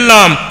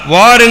 எல்லாம்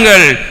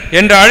வாருங்கள்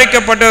என்று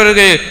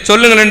அழைக்கப்பட்டவர்கள்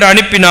சொல்லுங்கள் என்று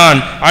அனுப்பினான்.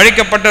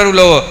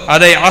 அழைக்கப்பட்டவர்களோ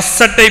அதை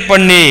அசட்டை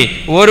பண்ணி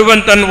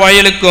ஒருவன் தன்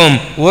வயலுக்கும்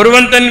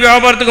ஒருவன் தன்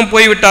வியாபாரத்துக்கும்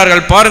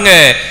போய்விட்டார்கள். பாருங்க,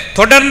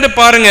 தொடர்ந்து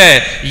பாருங்க,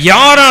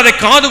 யாரும் அதை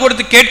காது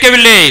கொடுத்து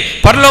கேட்கவில்லை.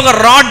 பரலோக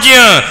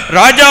ராஜ்யம்,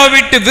 ராஜா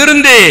வீட்டு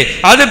விருந்து,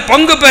 அது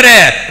பங்கு பெற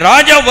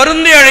ராஜா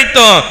வருந்தி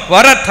அழைத்தோம்,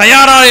 வர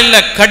தயாரா இல்ல.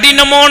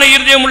 கடினமான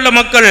இருதயம் உள்ள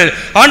மக்கள்,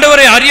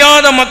 ஆண்டவரை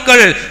அறியாத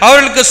மக்கள்,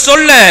 அவர்களுக்கு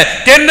சொல்ல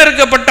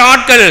தேர்ந்தெடுக்கப்பட்ட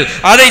ஆட்கள்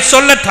அதை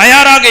சொல்ல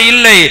தயாராக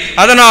இல்லை.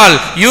 அதனால்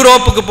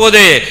யூரோப்புக்கு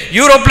போது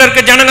யூரோப்ல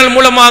இருக்க ஜனங்கள்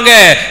மூலமாக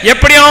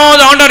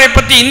எப்படியாவது ஆண்டவரை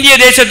பற்றி இந்திய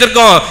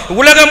தேசத்திற்கும்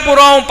உலகம்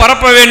புறாவும்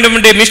பரப்ப வேண்டும்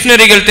என்று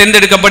மிஷனரிகள்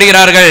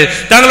தேர்ந்தெடுக்கப்படுகிறார்கள்.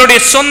 தங்களுடைய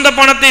சொந்த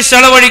பணத்தை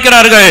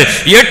செலவழிக்கிறார்கள்.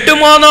 8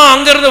 மாதம்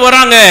அங்கிருந்து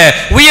வராங்க,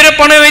 உயிரை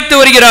பணம் வைத்து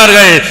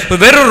வருகிறார்கள்.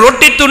 வெறும்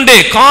ரொட்டி துண்டு,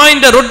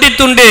 காய்ந்த ரொட்டி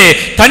துண்டு,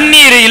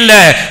 தண்ணீர் இல்ல,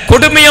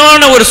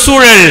 கொடுமையான ஒரு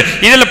சூழல்.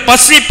 இதுல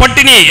பசி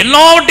பட்டினி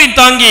எல்லாவற்றையும்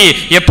தாங்கி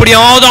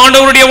எப்படியாவது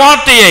ஆண்டவருடைய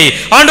வார்த்தையை,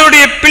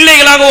 ஆண்டவருடைய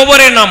பிள்ளைகளாக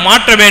ஒவ்வொரு நாம்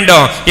மாற்ற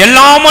வேண்டும்.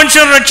 எல்லா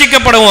மனுஷரும்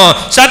ரட்சிக்கப்படுவோம்,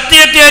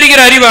 சத்தியத்தை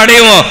அறிகிற அறிவு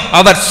அடைவோம்.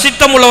 அவர்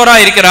சித்தம்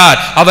உள்ளவராய் இருக்கிறார்.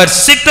 அவர்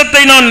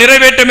சித்தத்தை நான்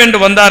நிறைவேற்றும் என்று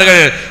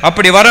வந்தார்கள்.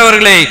 அப்படி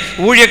வரவர்களை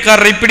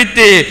ஊழியக்காரரை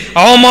பிடித்து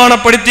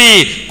அவமானப்படுத்தி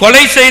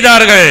கொலை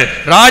செய்தார்கள்.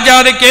 ராஜா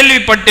அதை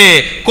கேள்விப்பட்டு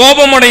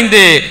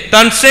கோபமடைந்து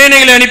தன்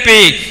சேனைகளை அனுப்பி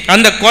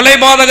அந்த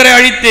கொலைபாதகரை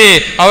அழித்து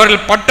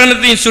அவர்கள்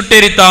பட்டணத்தையும்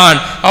சுட்டெரித்தான்.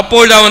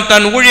 அப்பொழுது அவன்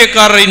தன்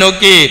ஊழியக்காரரை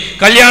நோக்கி,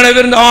 கல்யாண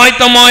விருந்து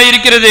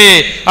ஆயத்தமாயிருக்கிறது,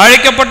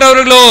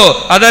 அழைக்கப்பட்டவர்களோ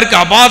அதற்கு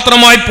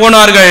அபாத்திரமாய்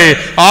போனார்கள்.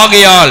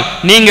 ஆகையால்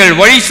நீங்கள்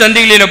வழி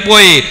சந்திகளில்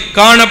போய்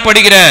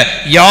காணப்படுகிற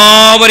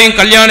யாவரையும்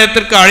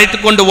கல்யாணத்திற்கு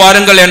அழைத்துக் கொண்டு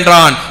வாருங்கள்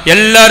என்றான்.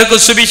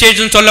 எல்லாருக்கும்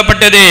சுவிசேஷம்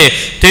சொல்லப்பட்டது.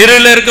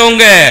 தெருவில்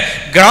இருக்கவங்க,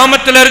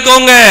 கிராமத்தில்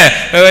இருக்கவங்க,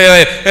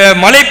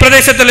 மலை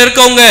பிரதேசத்தில்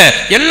இருக்கவங்க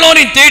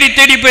எல்லாரையும் தேடி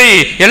தேடி போய்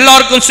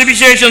எல்லாருக்கும்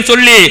சுவிசேஷம்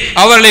சொல்லி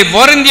அவர்களை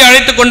வருந்தி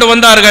அழைத்துக் கொண்டு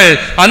வந்தார்கள்.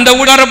 அந்த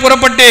ஊடார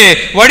புறப்பட்டு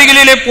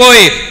வழிகளிலே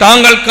போய்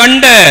தாங்கள்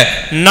கண்ட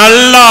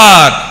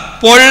நல்லார்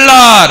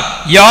பொல்லார்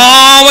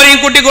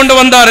யாவரையும் கூட்டிக் கொண்டு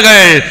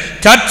வந்தார்கள்.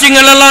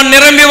 சர்ச்சுகள் எல்லாம்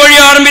நிரம்பி வழி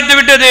ஆரம்பித்து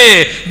விட்டது.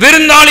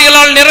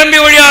 விருந்தாளிகளால் நிரம்பி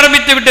வழி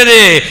ஆரம்பித்து விட்டது.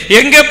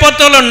 எங்கே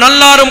பார்த்தாலும்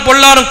நல்லாரும்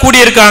பொல்லாரும்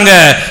கூடியிருக்காங்க.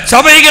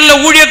 சபைகள்ல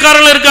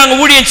ஊழியக்காரர்கள் இருக்காங்க,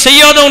 ஊழியம்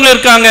செய்யாதவங்க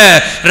இருக்காங்க,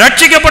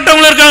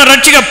 ரட்சிக்கப்பட்டவங்க இருக்காங்க,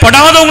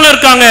 ரட்சிக்கப்படாதவங்க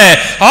இருக்காங்க,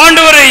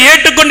 ஆண்டவரை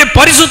ஏற்றுக்கொண்டு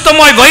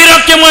பரிசுத்தமாய்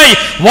வைராக்கியமாய்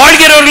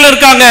வாழ்கிறவர்கள்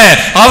இருக்காங்க.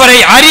 அவரை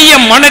அறிய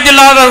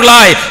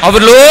மனதில்லாதவர்களாய்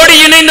அவர்களோடு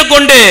இணைந்து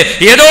கொண்டு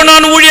ஏதோ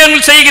நான்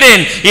ஊழியங்கள்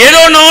செய்கிறேன்,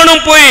 ஏதோ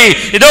நானும் போய்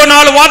ஏதோ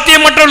 4 வார்த்தையை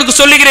மற்றவர்களுக்கு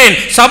சொல்லுகிறேன்,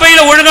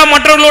 சபையில ஒழுங்கா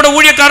மற்றவர்களோட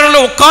ஊழியக்காரர்கள்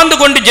உட்கார்ந்து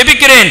கொண்டு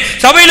ஜெபிக்கிறேன்,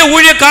 சபையில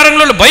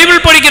ஊழியக்காரங்களோட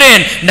பைபிள்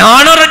படிக்கிறேன்,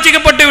 நானும்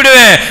ரட்சிக்கப்பட்டு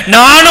விடுவேன்,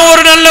 நானும்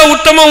ஒரு நல்ல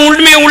உத்தம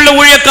உண்மை உள்ள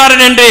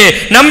ஊழியக்காரன் என்று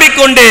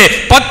நம்பிக்கொண்டு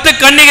 10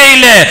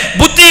 கன்னிகையில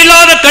புத்தி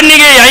இல்லாத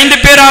கன்னிகை 5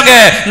 பேராக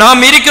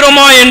நாம்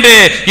இருக்கிறோமா என்று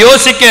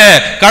யோசிக்க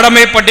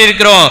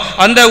கடமைப்பட்டிருக்கிறோம்.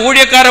 அந்த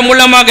ஊழியக்காரர்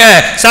மூலமாக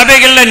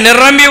சபைகள்ல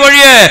நிரம்பி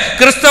வழிய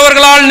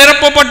கிறிஸ்தவர்களால்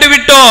நிரப்பப்பட்டு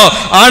விட்டோம்.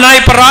 ஆனா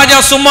இப்ப ராஜா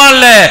சும்மா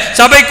இல்ல,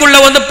 சபைக்குள்ள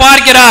வந்து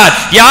பார்க்கிறார்,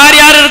 யார்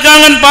யார்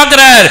இருக்காங்கன்னு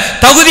பார்க்கிறார்,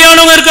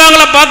 தகுதியானவங்க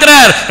இருக்காங்களா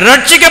பார்க்கிறார்,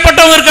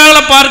 ரட்சிக்கப்பட்டவங்க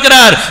இருக்காங்களா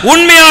பார்க்கிறார்,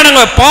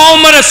 உண்மையானவங்க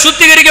பாவமர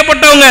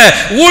சுத்திகரிக்கப்பட்டவங்க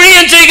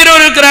ஊழியம்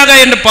செய்கிறவர்கள் இருக்கிறாங்க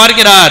என்று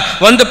பார்க்கிறார்.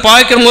 வந்து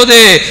பார்க்கும் போது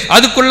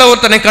அதுக்குள்ள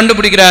ஒருத்தனை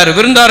கண்டுபிடிக்கிறார்.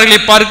 விருந்தார்களை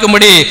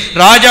பார்க்கும்படி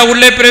ராஜா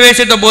உள்ளே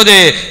பிரவேசித்த போது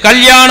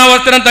கல்யாண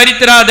வஸ்திரம்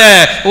தரித்திராத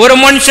ஒரு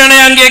மனுஷனை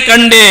அங்கே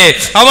கண்டு,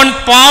 அவன்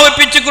பாவ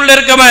பிச்சுக்குள்ள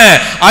இருக்கவன்,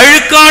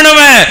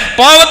 அழுக்கானவன்,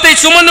 பாவத்தை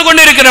சுமந்து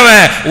கொண்டு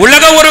இருக்கிறவன்,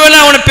 உலக ஒருவேளை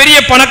அவன் பெரிய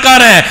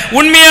பணக்காரன்,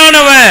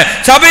 உண்மையானவன்,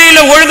 சபையில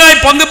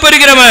ஒழுங்காய் பங்கு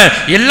பெறுகிறவன்,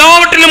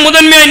 எல்லாவற்றிலும்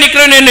முதன்மையாய்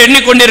நிற்கிறவன் என்று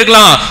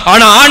எண்ணிக்கொண்டிருக்கலாம்.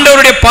 ஆனா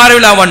ஆண்டவருடைய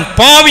பார்வையில் அவன்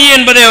பாவி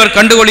என்பதை அவர்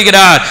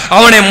கண்டுகொள்கிறார்.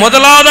 அவனை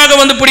முதலாவதாக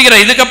வந்து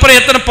பிடிக்கிறார். இதுக்கப்புறம்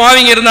எத்தனை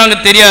பாவிங்க இருந்தாங்க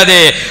தெரியாது,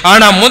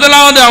 ஆனா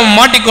முதலாவது அவன்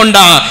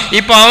மாட்டிக்கொண்டான்.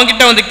 இப்ப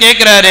அவன்கிட்ட வந்து கேட்கிறார்,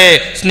 கேட்கிறாரு,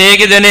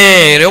 சிநேகிதனே.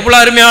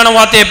 எவ்வளவு அருமையான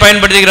வார்த்தையை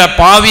பயன்படுத்துகிறார்.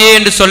 பாவியே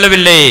என்று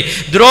சொல்லவில்லை,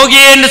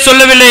 துரோகியே என்று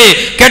சொல்லவில்லை,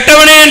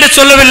 கெட்டவனே என்று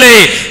சொல்லவில்லை,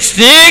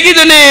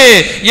 சிநேகிதனே,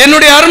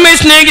 என்னுடைய அருமை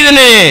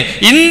சிநேகிதனே.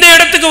 இந்த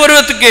இடத்துக்கு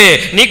வருவதற்கு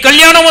நீ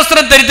கல்யாண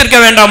வஸ்திரம் தரித்திருக்க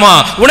வேண்டாமா?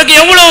 உனக்கு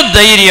எவ்வளவு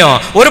தைரியம்?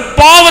 ஒரு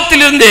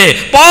பாவத்திலிருந்து,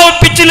 பாவ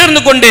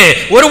பிச்சிலிருந்து கொண்டு,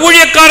 ஒரு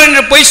ஊழியக்காரன்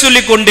என்று பொய்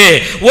சொல்லிக் கொண்டு,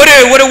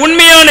 ஒரு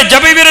உண்மையான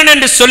ஜப வீரன்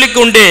என்று சொல்லிக்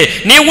கொண்டு,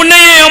 நீ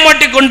உன்னையே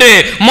ஏமாற்றிக் கொண்டு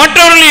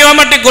மற்றவர்களை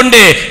ஏமாற்றிக்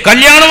கொண்டு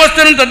கல்யாண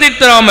வஸ்திரம்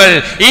தரித்திராமல்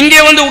இங்கே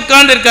வந்து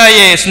உட்கார்ந்து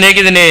இருக்காயே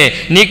சிநேகிதனே,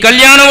 நீ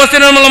கல்யாண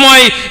வஸ்திரம்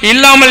மூலமாய்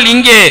இல்லாமல்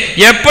இங்கே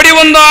எப்படி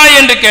வந்தாய்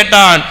என்று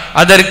கேட்டான்.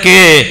 அதற்கு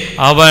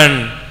அவன்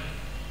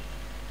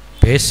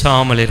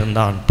பேசாமல்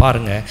இருந்தான்.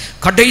 பாருங்க,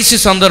 கடைசி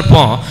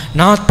சந்தர்ப்பம்.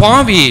 நான்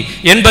பாவி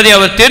என்பதை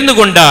அவர் தெரிந்து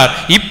கொண்டார்.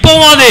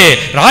 இப்போவாது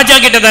ராஜா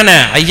கிட்ட தானே,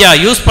 ஐயா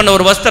யூஸ் பண்ண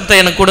ஒரு வஸ்திரத்தை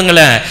எனக்கு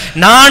கொடுங்களேன்,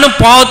 நானும்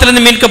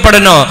பாவத்திலிருந்து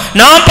மீட்கப்படணும்,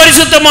 நான்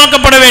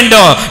பரிசுத்தமாக்கப்பட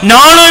வேண்டும்,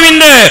 நானும்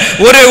இந்த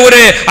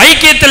ஒரு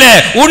ஐக்கியத்தில்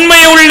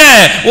உண்மை உள்ள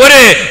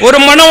ஒரு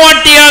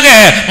மனவாட்டியாக,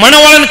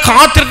 மனவாளன்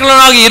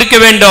காத்திருக்கிறவனாக இருக்க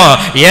வேண்டும்.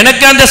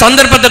 எனக்கு அந்த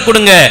சந்தர்ப்பத்தை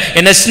கொடுங்க,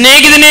 என்ன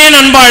சிநேகிதனே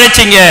நண்பா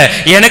அழைச்சிங்க,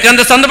 எனக்கு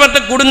அந்த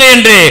சந்தர்ப்பத்தை கொடுங்க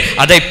என்று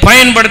அதை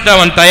பயன்படுத்த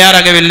அவன்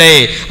தயாராகவில்லை.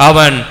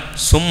 அவன்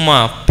சும்மா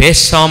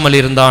பேசாமல்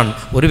இருந்தான்.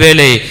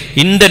 ஒருவேளை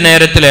இந்த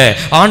நேரத்தில்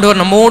ஆண்டவர்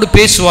நம்மோடு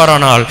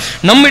பேசுவாரானால்,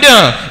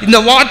 நம்மிடம் இந்த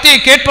வார்த்தையை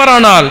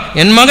கேட்பாரானால்,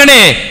 என்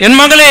மகனே, என்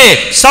மகளே,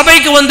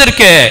 சபைக்கு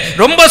வந்திருக்க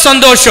ரொம்ப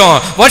சந்தோஷம்,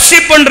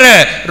 வர்ஷிப் பண்ற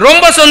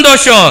ரொம்ப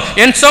சந்தோஷம்.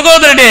 என்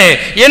சகோதரனே,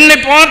 என்னை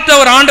பார்த்து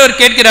ஒரு ஆண்டவர்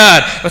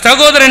கேட்கிறார்,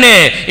 சகோதரனே,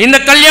 இந்த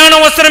கல்யாண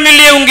வஸ்திரம்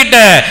இல்லையே உங்ககிட்ட,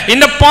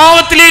 இந்த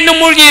பாவத்திலே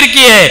இன்னும் மூழ்கி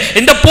இருக்கியே,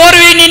 இந்த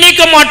போர்வையை நீ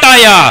நீக்க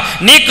மாட்டாயா?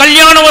 நீ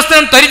கல்யாண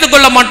வஸ்திரம் தரித்து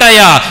கொள்ள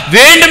மாட்டாயா?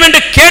 வேண்டும்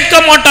என்று கேட்க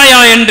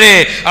மாட்டாயா என்று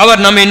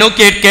அவர் நம்மை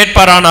நோக்கி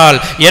கேட்பாரானால்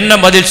என்ன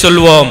பதில்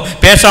சொல்வோம்?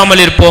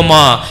 பேசாமல்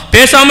இருப்போமா?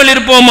 பேசாமல்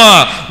இருப்போமா?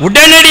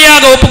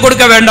 உடனடியாக ஒப்பு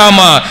கொடுக்க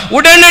வேண்டாமா?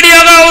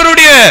 உடனடியாக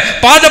அவருடைய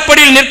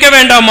பாதப்படியில் நிற்க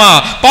வேண்டாமா?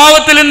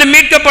 பாவத்திலிருந்து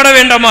மீட்கப்பட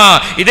வேண்டாமா?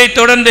 இதை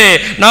தொடர்ந்து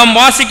நாம்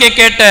வாசிக்க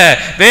கேட்ட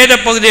வேத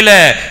பகுதியில்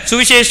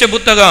சுவிசேஷ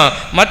புத்தகம்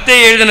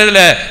மத்தேயு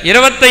எழுதினதுல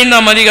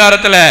 25ஆம்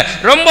அதிகாரத்தில்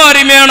ரொம்ப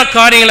அருமையான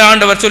காரியங்களை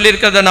ஆண்டவர் சொல்லி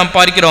இருக்கிறத நாம்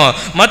பார்க்கிறோம்.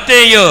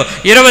 மத்தேயு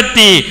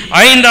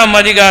 25ஆம்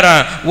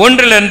அதிகாரம்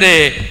 1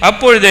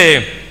 அப்பொழுது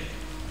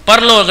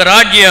பரலோக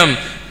ராஜ்யம்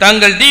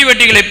தங்கள்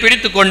தீவெட்டிகளை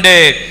பிடித்துக் கொண்டு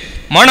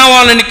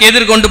மணவாளனுக்கு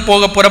எதிர்கொண்டு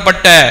போக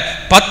புறப்பட்ட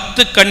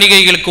 10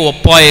 கன்னிகைகளுக்கு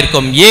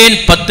ஒப்பாயிருக்கும். ஏன்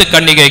 10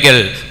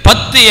 கன்னிகைகள்?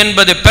 10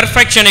 என்பது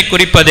பெர்ஃபெக்ஷனை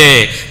குறிப்பது,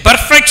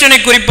 பெர்ஃபெக்ஷனை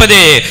குறிப்பது,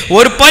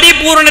 ஒரு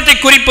பரிபூரணத்தை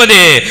குறிப்பது.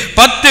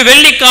 10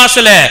 வெள்ளி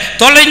காசுல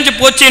தொலைஞ்சு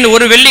போச்சுன்னு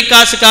ஒரு வெள்ளி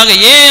காசுக்காக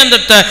ஏன்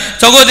அந்த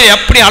சகோதரி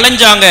அப்படி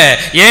அலைஞ்சாங்க?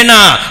 ஏன்னா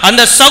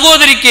அந்த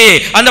சகோதரிக்கு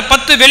அந்த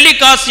 10 வெள்ளி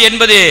காசு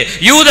என்பது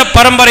யூத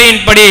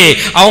பரம்பரையின்படி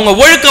அவங்க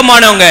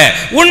ஒழுக்கமானவங்க,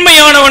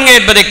 உண்மையானவங்க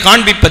என்பதை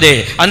காண்பிப்பது.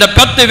 அந்த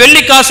 10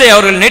 வெள்ளி காசை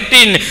அவர்கள்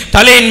நெற்றின்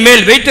தலையின்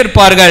மேல்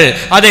வைத்திருப்பார்கள்.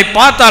 அதை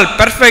பார்த்தால்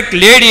பெர்ஃபெக்ட்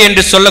லேடி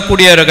என்று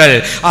சொல்லக்கூடியவர்கள்.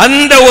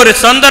 அந்த ஒரு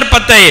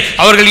சந்தர்ப்பத்தை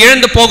அவர்கள்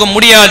இழந்து போக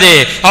முடியாது.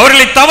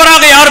 அவர்களை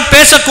தவறாக யாரும்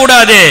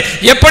பேசக்கூடாது.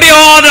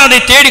 எப்படியாவது அதை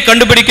தேடி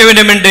கண்டுபிடிக்க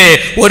வேண்டும் என்று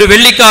ஒரு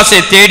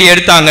வெள்ளிக்காசை தேடி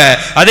எடுத்தாங்க.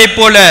 அதே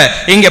போல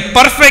இங்க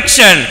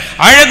பெர்ஃபெக்ஷன்,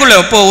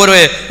 அழகுல. இப்போ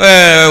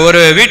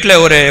ஒரு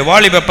வீட்டில் ஒரு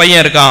வாலிப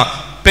பையன் இருக்கான்,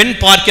 பெண்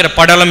பார்க்கிற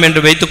படலம்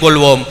என்று வைத்துக்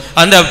கொள்வோம்.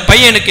 அந்த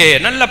பையனுக்கு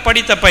நல்ல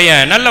படித்த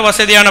பையன், நல்ல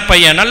வசதியான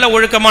பையன், நல்ல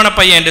ஒழுக்கமான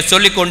பையன் என்று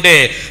சொல்லிக்கொண்டு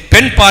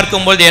பெண்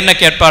பார்க்கும்போது என்ன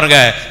கேட்பாருங்க?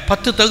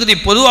 10 தகுதி.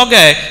 பொதுவாக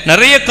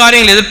நிறைய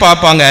காரியங்கள்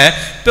எதிர்பார்ப்பாங்க.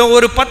 இப்போ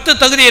ஒரு 10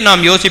 தகுதியை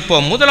நாம்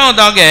யோசிப்போம்.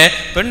 முதலாவதாக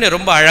பெண்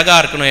ரொம்ப அழகாக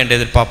இருக்கணும் என்று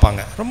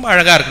எதிர்பார்ப்பாங்க. ரொம்ப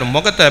அழகாக இருக்கணும்,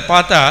 முகத்தை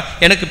பார்த்தா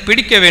எனக்கு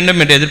பிடிக்க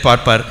வேண்டும் என்று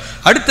எதிர்பார்ப்பார்.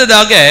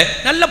 அடுத்ததாக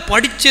நல்லா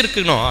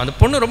படிச்சிருக்கணும், அந்த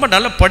பொண்ணு ரொம்ப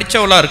நல்லா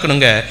படித்தவளாக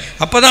இருக்கணுங்க,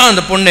 அப்போ தான்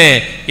அந்த பொண்ணு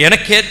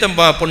எனக்கு ஏற்ற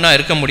பொண்ணாக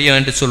இருக்க முடியும்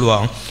என்று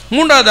சொல்லுவாங்க.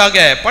 மூன்றாவதாக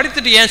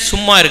படித்துட்டு ஏன்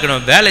சும்மா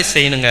இருக்கணும், வேலை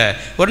செய்யணுங்க,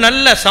 ஒரு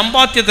நல்ல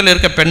சம்பாத்தியத்தில்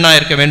இருக்க பெண்ணாக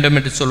இருக்க வேண்டும்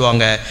என்று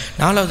சொல்லுவாங்க.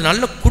 நாலாவது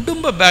நல்ல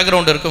குடும்ப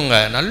பேக்ரவுண்ட் இருக்குங்க,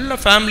 நல்ல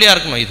ஃபேமிலியாக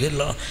இருக்கணும்.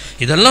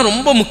 இதெல்லாம்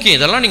ரொம்ப முக்கியம்,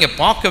 இதெல்லாம் நீங்கள்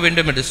பார்க்க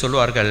வேண்டும் என்று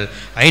சொல்வார்கள்.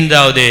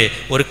 ஐந்தாவது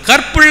ஒரு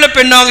கற்புள்ள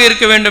பெண்ணாக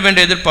இருக்க வேண்டும்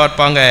என்று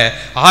எதிர்பார்ப்பாங்க.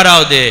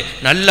 ஆறாவது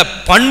நல்ல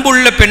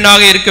பண்புள்ள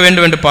பெண்ணாக இருக்க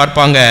வேண்டும் என்று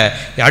பார்ப்பாங்க.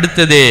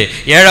 அடுத்தது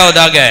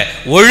ஏழாவதாக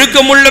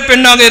ஒழுக்கமுள்ள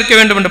பெண்ணாக இருக்க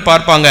வேண்டும் என்று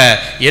பார்ப்பாங்க.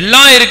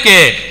 எல்லாம் இருக்கு,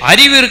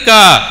 அறிவு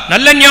இருக்கா,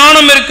 நல்ல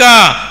ஞானம் இருக்கா,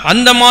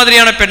 அந்த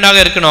மாதிரியான பெண்ணாக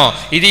இருக்கணும்.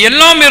 இது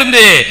எல்லாம்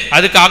இருந்து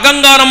அதுக்கு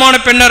அகங்காரமான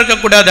பெண்ணாக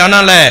இருக்கக்கூடாது,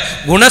 அதனால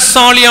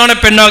குணசாலியான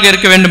பெண்ணாக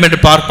இருக்க வேண்டும்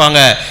என்று பார்ப்பாங்க.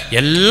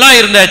 எல்லாம்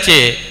இருந்தாச்சு,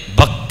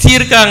 பக்தி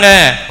இருக்காங்க,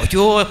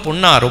 ஐயோ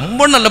பொண்ணா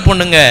ரொம்ப நல்ல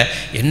பொண்ணுங்க,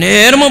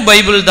 எந்நேரமும்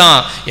பைபிள் தான்,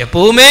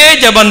 எப்பவுமே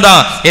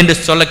ஜபந்தான் என்று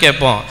சொல்ல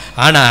கேட்போம்.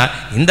 ஆனா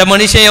இந்த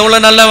மனுஷன்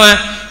எவ்வளவு நல்லவன்,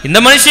 இந்த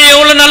மனுஷன்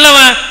எவ்வளவு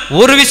நல்லவன்,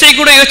 ஒரு விஷயம்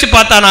கூட யோசிச்சு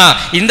பார்த்தானா?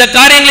 இந்த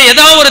காரியங்களை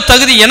ஏதாவது ஒரு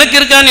தகுதி எனக்கு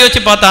இருக்கான்னு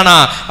யோசிச்சு பார்த்தானா?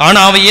 ஆனா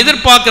அவன்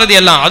எதிர்பார்க்கிறது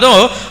எல்லாம். அதோ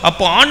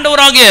அப்போ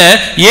ஆண்டவராகிய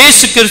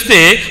இயேசு கிறிஸ்து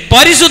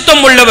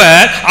பரிசுத்தம்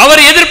உள்ளவர்.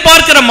 அவர்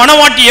எதிர்பார்க்கிற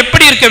மனவாட்டி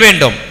எப்படி இருக்க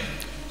வேண்டும்,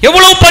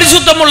 எவ்வளவு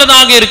பரிசுத்தம்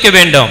உள்ளதாக இருக்க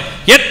வேண்டும்,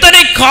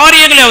 எத்தனை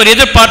காரியங்களை அவர்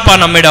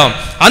எதிர்பார்ப்பார் நம்மிடம்.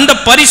 அந்த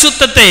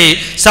பரிசுத்தத்தை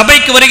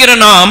சபைக்கு வருகிற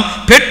நாம்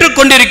பெற்றுக்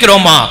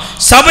கொண்டிருக்கிறோமா?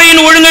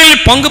 சபையின்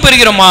ஒழுங்கில் பங்கு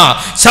பெறுகிறோமா?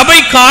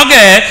 சபைக்காக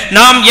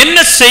நாம் என்ன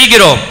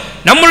செய்கிறோம்?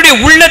 நம்மளுடைய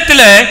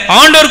உள்ளத்துல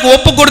ஆண்டவருக்கு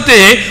ஒப்பு கொடுத்து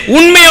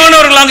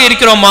உண்மையானவர்களாக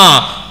இருக்கிறோமா?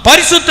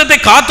 பரிசுத்தத்தை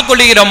காத்து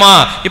கொள்ளுகிறோமா?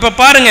 இப்ப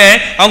பாருங்க,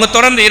 அவங்க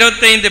தொடர்ந்து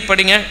 25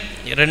 படிங்க,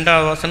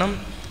 2வது வசனம்.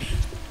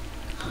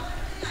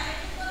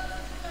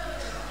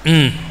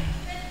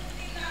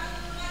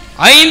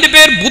 5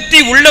 பேர் புத்தி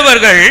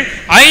உள்ளவர்கள்,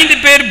 5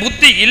 பேர்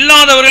புத்தி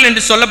இல்லாதவர்கள்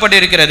என்று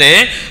சொல்லப்பட்டிருக்கிறது.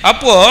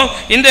 அப்போ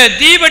இந்த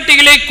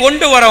தீவட்டிகளை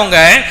கொண்டு வரவங்க,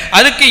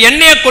 அதுக்கு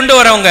எண்ணெயை கொண்டு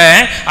வரவங்க,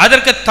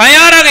 அதற்கு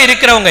தயாராக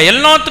இருக்கிறவங்க,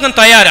 எல்லாத்துக்கும்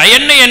தயார்.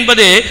 எண்ணெய்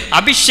என்பது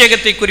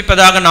அபிஷேகத்தை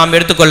குறிப்பதாக நாம்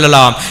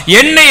எடுத்துக்கொள்ளலாம்.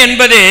 எண்ணெய்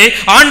என்பது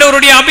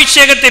ஆண்டவருடைய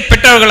அபிஷேகத்தை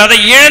பெற்றவர்கள், அதை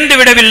இழந்து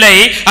விடவில்லை,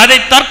 அதை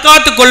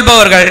தற்காத்து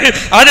கொள்பவர்கள்,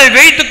 அதை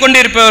வைத்துக்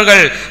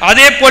கொண்டிருப்பவர்கள்.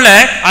 அதே போல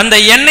அந்த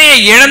எண்ணெயை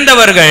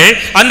இழந்தவர்கள்,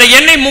 அந்த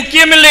எண்ணெய்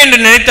முக்கியமில்லை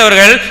என்று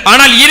நினைத்தவர்கள்,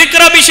 ஆனால்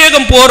இருக்கிற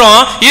அபிஷேகம் போறோம்,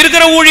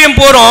 இருக்கிற ஊழியம்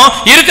போறோம்,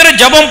 இருக்கிற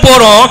ஜபம்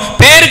போறோம்,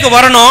 பேருக்கு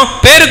வரணும்,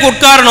 பேருக்கு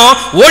உட்காரணும்,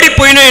 ஓடி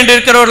போயிடும் என்று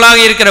இருக்கிறவர்களாக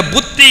இருக்கிற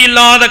புத்தி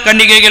இல்லாத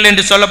கன்னிகைகள்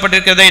என்று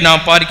சொல்லப்பட்டிருக்கிறதை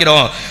நாம்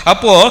பார்க்கிறோம்.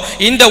 அப்போ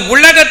இந்த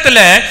உலகத்துல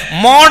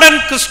மாடர்ன்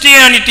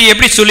கிறிஸ்டியானிட்டி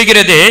எப்படி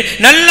சொல்லுகிறது?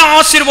 நல்ல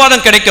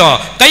ஆசீர்வாதம் கிடைக்கும்,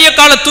 கையை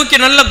காலை தூக்கி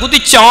நல்லா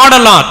குதிச்சு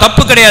ஆடலாம்,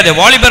 தப்பு கிடையாது.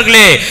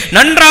 வாலிபர்களே,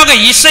 நன்றாக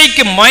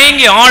இசைக்கு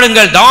மயங்கி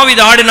ஆடுங்கள்,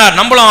 தாவீது ஆடினார்,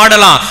 நம்மளும்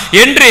ஆடலாம்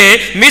என்று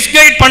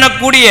மிஸ்கைட்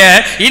பண்ணக்கூடிய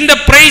இந்த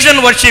பிரைஸ்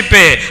அண்ட் வர்ஷிப்.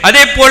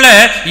 அதே போல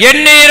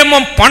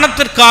எந்நேரமும்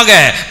பணத்திற்காக,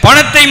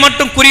 பணத்தை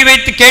மட்டும்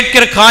குறிவைத்து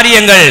கேட்கிற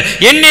காரியங்கள்,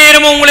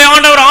 எந்நேரமும் உங்களை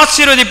ஆண்டவர்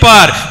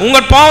ஆசீர்வதிப்பார்,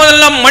 உங்கள் பாவம்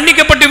எல்லாம்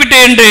மன்னிக்கப்பட்டு விட்டு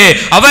என்று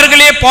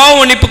அவர்களே பாவ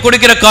மன்னிப்பு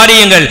கொடுக்கிற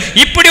காரியங்கள்,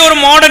 இப்படி ஒரு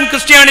மாடர்ன்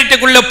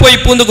கிறிஸ்டியானிட்டிக்குள்ள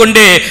போய் பூந்து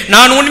கொண்டு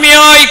நான்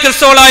உண்மையாய்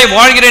கிறிஸ்தவளாய்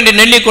வாழ்கிறேன் என்று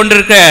நெல்லிக்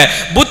கொண்டிருக்க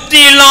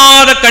புத்தி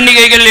இல்லாத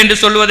கன்னிகைகள் என்று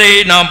சொல்வதை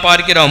நாம்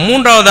பார்க்கிறோம்.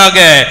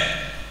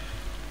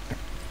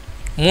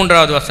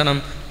 3வது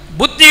வசனம்.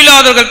 புத்தி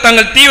இல்லாதவர்கள்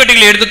தங்கள்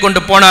தீவட்டிகளை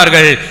எடுத்துக்கொண்டு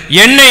போனார்கள்,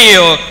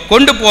 எண்ணெயோ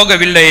கொண்டு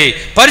போகவில்லை,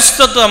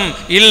 பரிசுத்தம்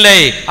இல்லை,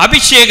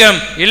 அபிஷேகம்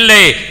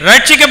இல்லை,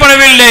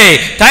 ரட்சிக்கப்படவில்லை,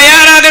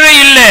 தயாராகவே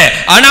இல்லை.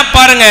 ஆனா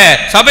பாருங்க,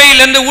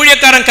 சபையிலிருந்து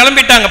ஊழியக்காரன்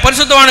கிளம்பிட்டாங்க,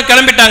 பரிசுத்தவான்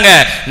கிளம்பிட்டாங்க,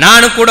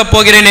 நானும் கூட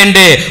போகிறேன்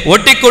என்று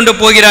ஒட்டி கொண்டு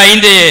போகிற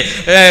 5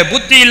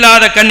 புத்தி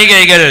இல்லாத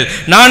கன்னிகைகள்.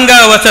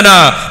 4வது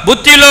வசனம்.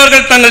 புத்தி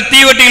உள்ளவர்கள் தங்கள்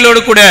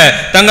தீவட்டிகளோடு கூட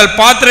தங்கள்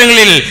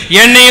பாத்திரங்களில்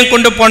எண்ணெயும்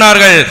கொண்டு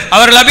போனார்கள்,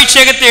 அவர்கள்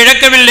அபிஷேகத்தை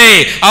இழக்கவில்லை,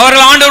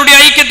 அவர்கள் ஆண்டவருடைய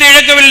ஐக்கியத்தை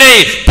இழக்கவில்லை,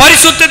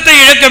 பரிசுத்தத்தை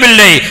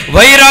இழக்கவில்லை,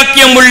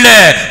 வைராக்கியம் உள்ள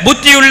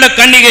புத்தியுள்ள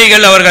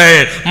கன்னிகைகள் அவர்கள்.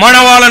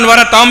 மணவாளன் வர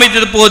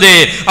தாமதித்தது போது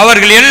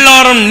அவர்கள்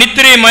எல்லாரும்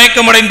நித்திரை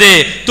மயக்கமடைந்து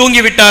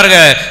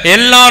தூங்கிவிட்டார்கள்.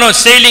 எல்லாரும்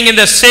selling in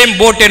the same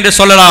boat என்று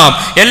சொல்லலாம்.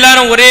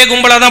 எல்லாரும் ஒரே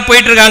கும்பலா தான்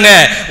போயிட்டு இருக்காங்க,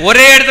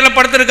 ஒரே இடத்துல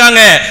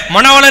படுத்திருக்காங்க,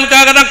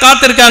 மணவாளனுக்காக தான்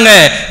காத்திருக்காங்க,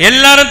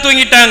 எல்லாரும்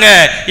தூங்கிட்டாங்க.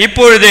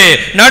 இப்பொழுது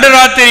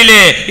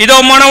நடுராத்திரியிலே இதோ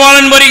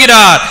மணவாளன்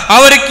வருகிறார்,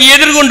 அவருக்கு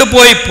எதிர்கொண்டு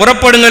போய்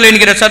புறப்படுங்கள்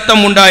என்கிற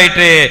சத்தம்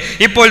உண்டாயிற்று.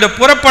 இப்பொழுது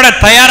புறப்பட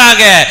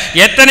தயாராக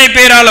எத்தனை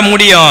பேரால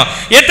முடியும்?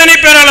 எத்தனை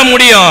பேரால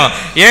முடியும்?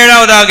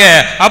 7வதாக,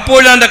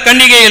 அப்பொழுது அந்த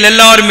கன்னிகைகள்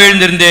எல்லாரும்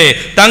எழுந்திருந்து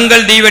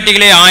தங்கள்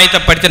தீவட்டிகளை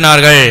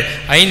ஆயத்தப்படுத்தினார்கள்.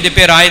 5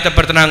 பேர்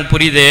ஆயத்தப்படுத்தினாங்க,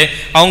 புரியுது?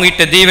 அவங்க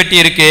கிட்ட தீவட்டி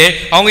இருக்கு,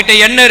 அவங்க கிட்ட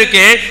எண்ணெய்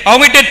இருக்கு,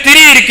 அவங்க கிட்ட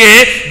திரி இருக்கு,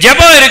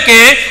 ஜெபம் இருக்கு,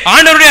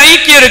 ஆண்டவருடைய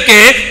ஐக்கியம் இருக்கு,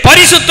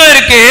 பரிசுத்தம்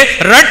இருக்கு,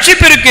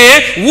 ரட்சிப்பு இருக்கு,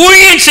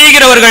 ஊழியம்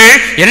செய்கிறவர்கள்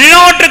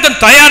எல்லாவற்றுக்கும்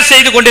தயார்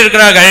செய்து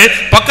கொண்டிருக்கிறார்கள்.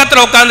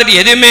 பக்கத்துல உட்கார்ந்துட்டு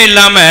எதுவுமே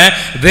இல்லாம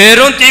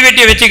வெறும்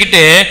தீவட்டியை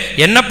வச்சுக்கிட்டு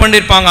என்ன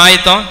பண்ணிருப்பாங்க?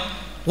 ஆயத்தம்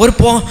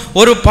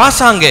ஒரு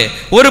பாசாங்க,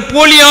 ஒரு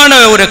போலியான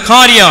ஒரு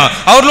காரியம்,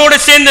 அவர்களோட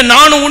சேர்ந்து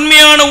நானும்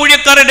உண்மையான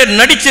ஊழியக்காரர்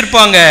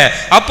நடிச்சிருப்பாங்க.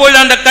 அப்பொழுது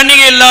அந்த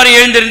கன்னிகை எல்லாரும்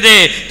எழுந்திருந்து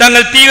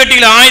தங்கள்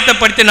தீவட்டிகளை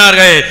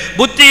ஆயத்தப்படுத்தினார்கள்.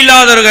 புத்தி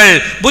இல்லாதவர்கள்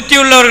புத்தி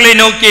உள்ளவர்களை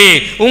நோக்கி,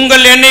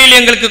 உங்கள் எண்ணெயில்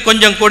எங்களுக்கு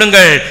கொஞ்சம்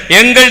கொடுங்கள்,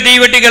 எங்கள்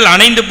தீவட்டிகள்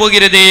அணைந்து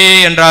போகிறது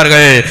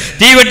என்றார்கள்.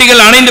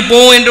 தீவட்டிகள் அணைந்து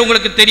போகும் என்று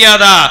உங்களுக்கு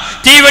தெரியாதா?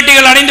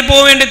 தீவட்டிகள் அணைந்து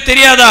போகும் என்று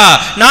தெரியாதா?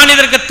 நான்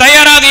இதற்கு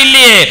தயாராக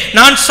இல்லையே,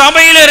 நான்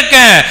சபையில்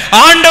இருக்கேன்,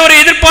 ஆண்டவரை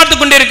எதிர்பார்த்து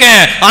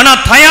கொண்டிருக்கேன், ஆனா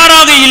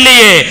தயாராக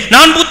இல்லையே,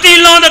 நான் புத்தி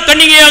இல்லாத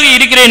கன்னிகையாக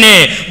இருக்கிறேனே.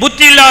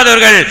 புத்தி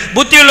இல்லாதவர்கள்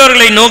புத்தி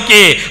உள்ளவர்களை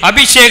நோக்கி,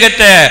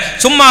 அபிஷேகத்தை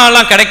சும்மா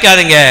எல்லாம்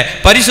கிடைக்காதுங்க,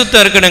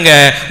 பரிசுத்தம் இருக்கணுங்க,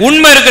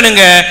 உண்மை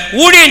இருக்கணுங்க,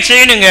 ஊழியம்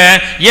செய்யணுங்க,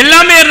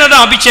 எல்லாமே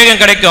இருந்தாதான்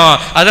அபிஷேகம் கிடைக்கும்,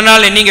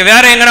 அதனால நீங்க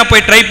வேற எங்கனா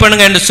போய் ட்ரை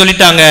பண்ணுங்க என்று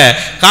சொல்லிட்டாங்க.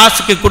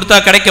 காசுக்கு கொடுத்தா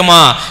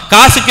கிடைக்குமா?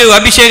 காசுக்கு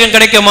அபிஷேகம்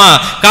கிடைக்குமா?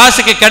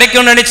 காசுக்கு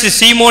கிடைக்கும் நினைச்சு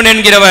சீமோன்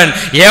என்கிறவன்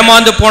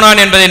ஏமாந்து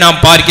போனான் என்பதை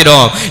நாம்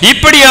பார்க்கிறோம்.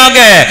 இப்படியாக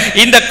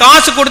இந்த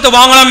காசு கொடுத்து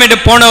வாங்கலாம் என்று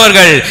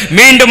போனவர்கள்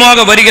மீண்டுமாக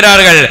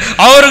வருகிறார்கள்.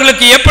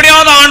 அவர்களுக்கு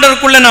எப்படியாவது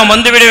ஆண்டவருக்குள்ள நாம்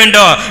வந்துவிட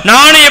வேண்டும்,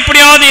 நானும்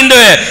எப்படியாவது இந்த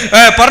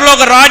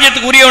பரலோக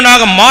ராஜ்யத்துக்கு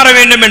உரியவனாக மாற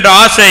வேண்டும் என்ற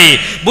ஆசை.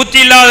 புத்தி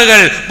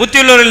இல்லாதவர்கள் புத்தி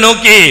உள்ளவர்கள்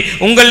நோக்கி,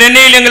 உங்கள்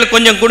எண்ணெயில் எங்களுக்கு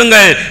கொஞ்சம்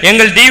கொடுங்கள்,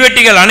 எங்கள்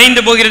தீவட்டிகள்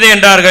அணைந்து போகிறது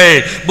என்றார்கள்.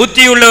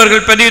 புத்தி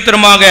உள்ளவர்கள்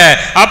பிரதியுத்தரமாக,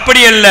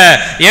 அப்படி அல்ல,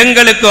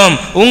 எங்களுக்கும்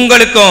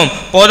உங்களுக்கும்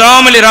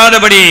போதாமல்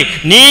இராதபடி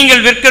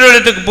நீங்கள் விற்கிற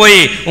இடத்துக்கு போய்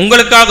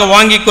உங்களுக்காக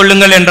வாங்கிக்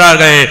கொள்ளுங்கள்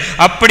என்றார்கள்.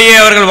 அப்படியே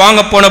அவர்கள்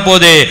வாங்க போன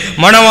போது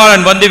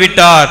மணவாளன்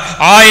வந்துவிட்டார்.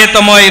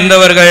 ஆயத்தமாய் இருந்த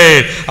வந்தவர்கள்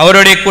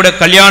அவருடைய கூட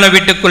கல்யாண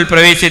வீட்டுக்குள்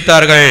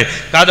பிரவேசித்தார்கள்.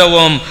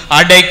 கதவும்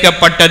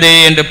அடைக்கப்பட்டது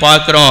என்று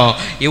பார்க்கிறோம்.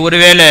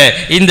 ஒருவேளை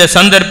இந்த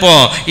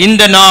சந்தர்ப்பம்,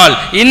 இந்த நாள்,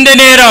 இந்த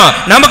நேரம்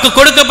நமக்கு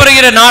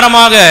கொடுக்கப்படுகிற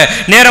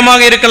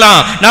நேரமாக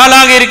இருக்கலாம்,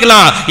 நாளாக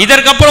இருக்கலாம்.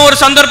 இதற்கப்புறம் ஒரு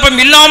சந்தர்ப்பம்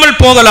இல்லாமல்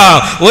போகலாம்.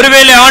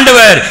 ஒருவேளை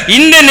ஆண்டவர்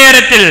இந்த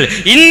நேரத்தில்,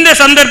 இந்த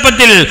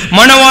சந்தர்ப்பத்தில்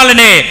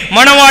மணவாளனே,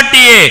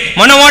 மணவாட்டியே,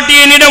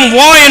 மணவாட்டியனிடம்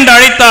வா என்று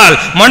அழைத்தால்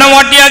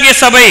மணவாட்டியாகிய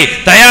சபை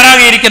தயாராக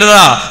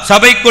இருக்கிறதா?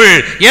 சபைக்குள்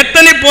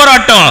எத்தனை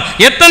போராட்டம்,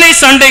 எத்தனை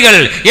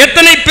சண்டைகள்,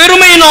 எத்தனை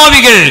பெருமையின்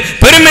ஆவிகள்.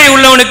 பெருமை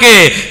உள்ளவனுக்கு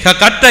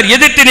கர்த்தர்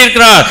எதிர்த்து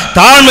நிற்கிறார்,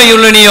 தாழ்மை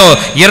உள்ளவனையோ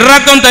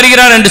இரக்கம்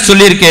தருகிறார் என்று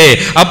சொல்லியிருக்கு.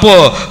 அப்போ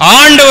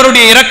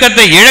ஆண்டவருடைய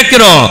இரக்கத்தை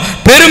இழக்கிறோம்.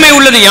 பெருமை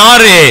உள்ளது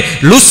யாரு?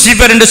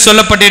 லூசிபர் என்று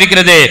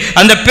சொல்லப்பட்டிருக்கிறது.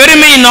 அந்த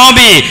பெருமையின்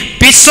ஆவி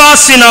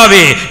பிசாசின்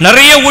ஆவி.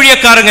 நிறைய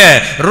ஊழியக்காரங்க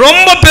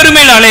ரொம்ப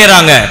பெருமையில்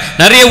அலையறாங்க.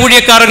 நிறைய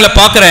ஊழியக்காரங்களை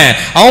பார்க்கிறேன்.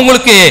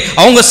 அவங்களுக்கு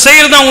அவங்க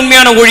செய்யறதுதான்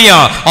உண்மையான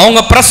ஊழியம்,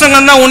 அவங்க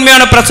பிரசங்கம் தான்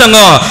உண்மையான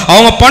பிரசங்கம்,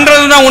 அவங்க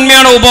பண்றது தான்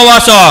உண்மையான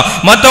உபவாசம்.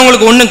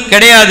 மற்றவங்களுக்கு ஒண்ணும்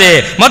கிடையாது,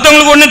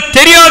 மற்றவங்களுக்கு ஒண்ணும்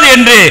தெரியாது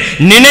என்று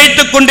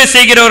நினைத்து கொண்டு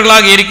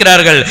செய்கிறவர்களாக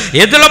இருக்கிறார்கள்.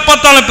 எதுல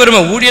பார்த்தாலும்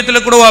பெருமை.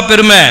 ஊழியத்தில் கூடவா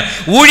பெருமை?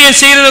 ஊழியம்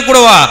செய்யறது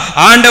கூடவா?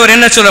 ஆண்டவர்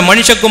என்ன சொல்ற?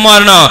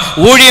 மனுஷகுமாரனா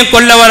ஊழியம்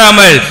கொள்ள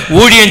வராமல்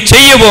ஊழியம்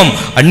செய்யவும்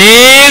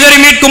அநேகரை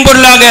மீட்கும்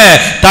பொருளாக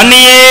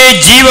தன்னையே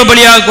ஜீவ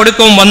பலியாக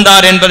கொடுக்கவும்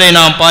வந்தார் என்பதை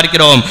நாம்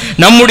பார்க்கிறோம்.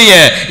 நம்முடைய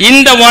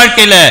இந்த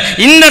வாழ்க்கையில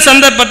இந்த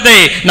சந்தர்ப்பத்தை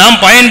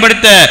நாம்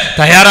பயன்படுத்த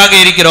தயாராக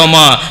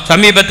இருக்கிறோமா?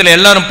 சமீபத்தில்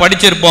எல்லாரும்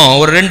படிச்சிருப்போம்.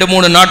 ஒரு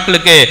 2-3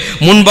 நாட்களுக்கு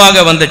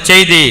முன்பாக வந்த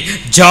செய்தி.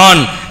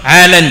 ஜான்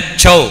ஆலன்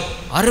சௌ,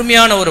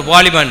 அருமையான ஒரு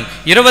வாலிபன்,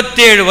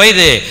 27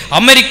 வயது,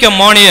 அமெரிக்க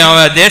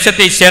மாநில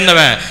தேசத்தை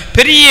சேர்ந்தவன்.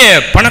 பெரிய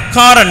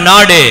பணக்கார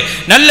நாடு,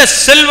 நல்ல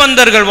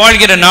செல்வந்தர்கள்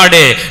வாழ்கிற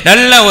நாடு,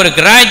 நல்ல ஒரு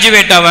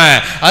கிராஜுவேட். அவன்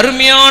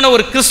அருமையான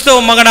ஒரு கிறிஸ்தவ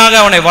மகனாக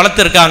அவனை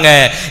வளர்த்திருக்காங்க.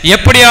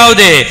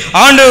 எப்படியாவது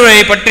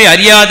ஆண்டவரை பற்றி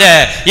அறியாத,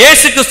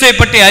 இயேசு கிறிஸ்துவை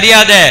பற்றி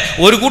அறியாத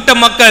ஒரு கூட்ட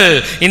மக்கள்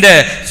இந்த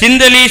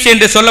சிந்தலீஸ்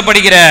என்று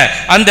சொல்லப்படுகிற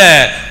அந்த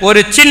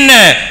ஒரு சின்ன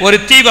ஒரு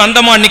தீவு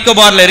அந்தமான்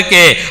நிக்கோபார்ல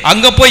இருக்கு.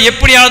 அங்க போய்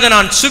எப்படியாவது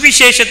நான்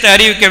சுவிசேஷத்தை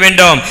அறிவிக்க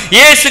வேண்டும்,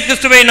 இயேசு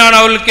கிறிஸ்துவை நான்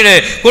அவர்களுக்கு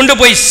கொண்டு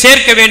போய்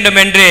சேர்க்க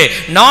வேண்டும் என்று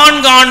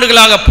 4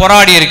 ஆண்டுகளாக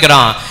போராடி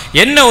இருக்கிறான்.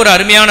 என்ன ஒரு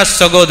அருமையான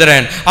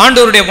சகோதரன்!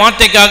 ஆண்டவருடைய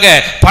வார்த்தைக்காக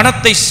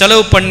பணத்தை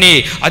செலவு பண்ணி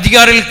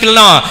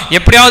அதிகாரிகளுக்கெல்லாம்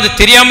எப்படியாவது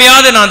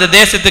தெரியாமையாவது நான் அந்த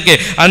தேசத்துக்கு,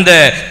 அந்த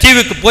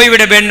தீவுக்கு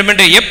போய்விட வேண்டும்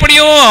என்று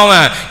எப்படியோ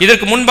அவன்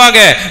இதற்கு முன்பாக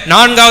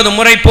 4வது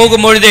முறை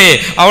போகும்பொழுது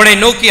அவனை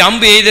நோக்கி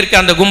அம்பு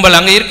எய்திருக்க அந்த கும்பல்,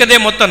 அங்கே இருக்கதே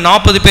மொத்தம்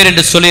 40 பேர்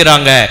என்று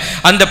சொல்லிடுறாங்க.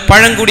 அந்த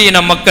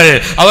பழங்குடியின மக்கள்,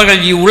 அவர்கள்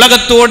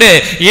உலகத்தோடு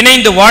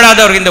இணைந்து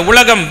வாழாதவர்கள், இந்த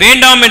உலகம்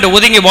வேண்டாம் என்று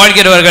ஒதுங்கி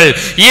வாழ்கிறவர்கள்,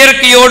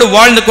 இயற்கையோடு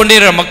வாழ்ந்து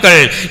கொண்டிருக்கிற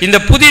மக்கள். இந்த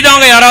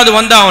புதிதாக யாராவது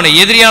வந்து அவனை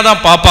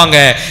எதிரியாதான் பார்ப்பாங்க.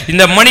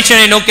 இந்த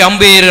மனுஷனை நோக்கி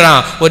அம்பு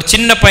எய்கிறான். ஒரு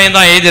சின்ன பையன்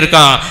தான்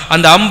எய்திருக்கான்.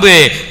 அந்த அம்பு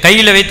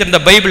கையில் வைத்திருந்த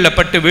பைபிள்ல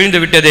பட்டு விழுந்து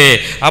விட்டது.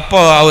 அப்போ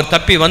அவர்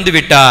தப்பி வந்து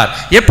விட்டார்.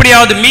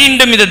 எப்படியாவது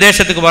மீண்டும் இந்த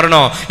தேசத்துக்கு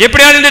வரணும்,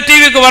 எப்படியாவது இந்த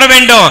தீவுக்கு வர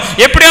வேண்டும்,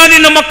 எப்படியாவது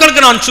இந்த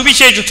மக்களுக்கு நான்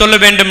சுவிசேஷம் சொல்ல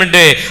வேண்டும்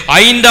என்று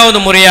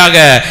 5வது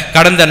முறையாக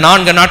கடந்த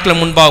 4 நாட்கள்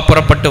முன்பாக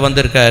புறப்பட்டு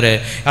வந்திருக்காரு.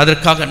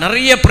 அதற்காக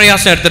நிறைய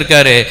பிரயாசம்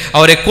எடுத்திருக்காரு.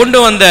 அவரை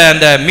கொண்டு வந்த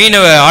அந்த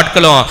மீனவ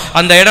ஆட்களும்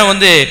அந்த இடம்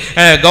வந்து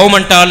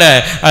கவர்மெண்டால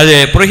அது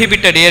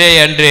ப்ரொஹிபிட்டட்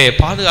ஏரியா என்று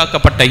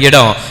பாதுகாக்கப்பட்ட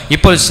இடம்.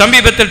 இப்போ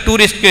சமீபத்தில்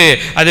டூரிஸ்ட்க்கு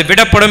அது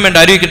விடப்படும் என்று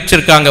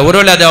அறிவிச்சிருக்காங்க.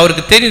 ஒருவேளை அது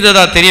அவருக்கு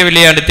தெரிந்ததா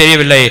தெரியவில்லையா என்று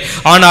தெரியவில்லை.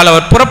 ஆனால்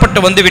அவர் புறப்பட்டு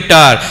வந்து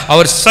விட்டார்.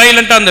 அவர்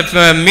சைலண்டா அந்த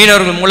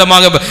மீனவர்கள்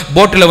மூலமாக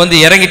போட்டில் வந்து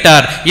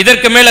இறங்கிட்டார்.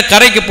 இதற்கு மேல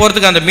கரைக்கு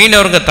போறதுக்கு அந்த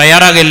மீனவர்கள்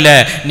தயாராக இல்லை.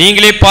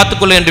 நீங்களே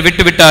பார்த்துக்கொள்ள என்று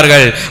விட்டு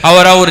விட்டார்கள்.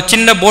 அவர் ஒரு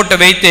சின்ன போட்டை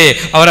வைத்து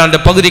அவர் அந்த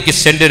பகுதிக்கு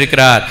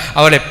சென்றிருக்கிறார்.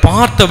 அவரை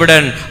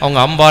பார்த்தவுடன் அவங்க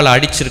அம்பால்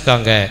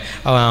அடிச்சிருக்காங்க.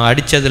 அவன்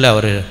அடிச்சதுல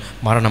அவர்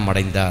மரணம்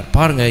அடைந்தார்.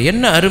 பாருங்க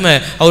என்ன அருமை!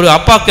 அவர்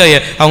அப்பாக்கு,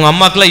 அவங்க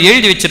அம்மாக்கெல்லாம்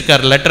எழுதி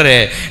வச்சிருக்கார் லெட்டரு.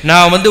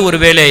 நான் வந்து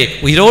ஒருவேளை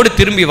உயிரோடு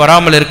திரும்பி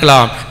வராமல்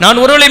இருக்கலாம், நான்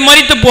ஒருவேளை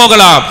மரித்து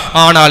போகலாம்,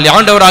 ஆனால்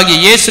ஆண்டவராகிய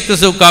இயேசு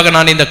கிறிஸ்துவுக்காக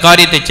நான் இந்த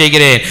காரியத்தை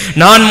செய்கிறேன்.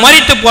 நான்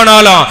மரித்து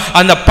போனாலும்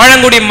அந்த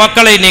பழங்குடி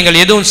மக்களை நீங்கள்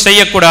எதுவும்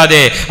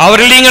செய்யக்கூடாது,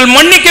 அவர்கள் நீங்கள்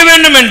மன்னிக்க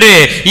வேண்டும் என்று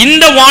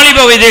இந்த வாலிப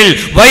வயதில்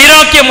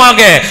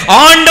வைராக்கியமாக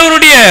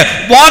ஆண்டவருடைய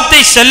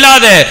வார்த்தை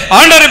செல்லாத,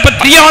 ஆண்டவரை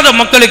பற்றியாத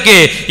மக்களுக்கு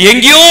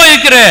எங்கேயோ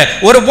இருக்கிற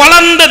ஒரு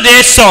வளர்ந்த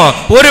தேசம்,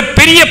 ஒரு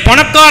பெரிய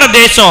பணக்கார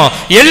தேசம்,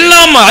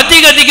 எல்லாம்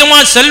அதிகமா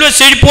செல்வ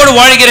செழிப்போடு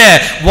வாழ்கிற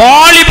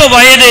வாலிப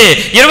வயது,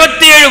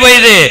 27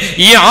 வயது,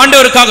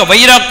 ஆண்டவருக்காக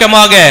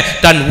வைராக்கியமாக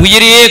தன்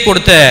உயிரையே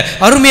கொடுத்த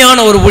அருமையான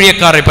ஒரு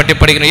ஊழியக்காரரை பற்றி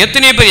படிக்கிறோம்.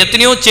 எத்தனையோ பேர்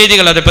எத்தனையோ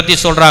செய்திகள் அதை பற்றி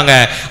சொல்றாங்க.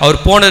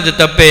 அவர் போனது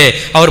தப்பு,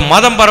 அவர்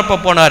மதம் பரப்ப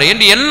போனார்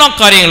என்று எல்லா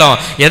காரியங்களும்.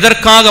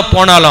 எதற்காக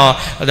போனாலும்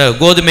அந்த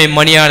கோதுமை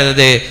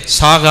மணியானது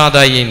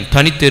சாகாதாயின்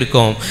தனித்து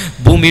இருக்கும்,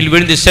 பூமியில்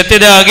விழுந்து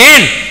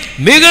செத்ததாகேன்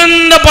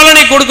மிகுந்த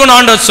பலனை கொடுக்கணும்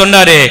ஆண்டவர்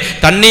சொன்னாரு.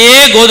 தன்னையே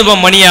கோதுமை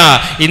மணியா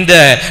இந்த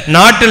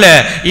நாட்டுல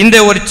இந்த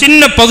ஒரு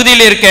சின்ன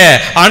பகுதியில் இருக்க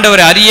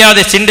ஆண்டவர்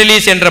அறியாத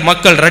சிண்டலீஸ் என்ற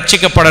மக்கள்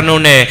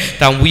ரட்சிக்கப்படணும்னு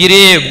தான்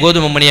உயிரே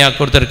கோதுமை மணியா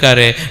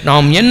கொடுத்திருக்காரு.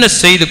 நாம் என்ன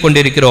செய்து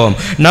கொண்டிருக்கிறோம்?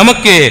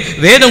 நமக்கு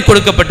வேதம்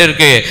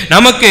கொடுக்கப்பட்டிருக்கு,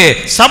 நமக்கு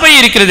சபை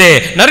இருக்கிறது,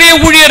 நிறைய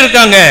ஊழியர்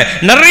இருக்காங்க,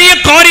 நிறைய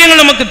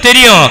காரியங்கள் நமக்கு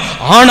தெரியும்.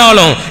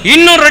 ஆனாலும்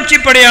இன்னும்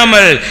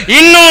ரட்சிப்படையாமல்,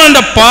 இன்னும்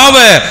அந்த பாவ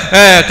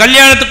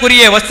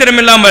கல்யாணத்துக்குரிய வஸ்திரம்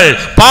இல்லாமல்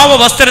பாவ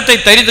வஸ்திரத்தை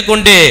தரித்து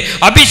கொண்டு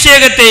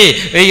அபிஷேகத்தை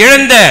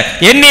இழந்த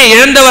எண்ணெய்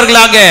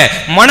இழந்தவர்களாக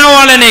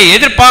மணவாளனை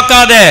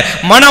எதிர்பார்க்காத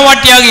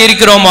மணவாட்டியாக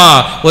இருக்கிறோமா?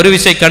 ஒரு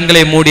விசை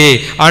கண்களை மூடி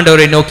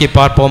ஆண்டவரை நோக்கி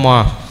பார்ப்போமா?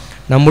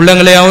 நம்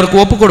உள்ளங்களை அவருக்கு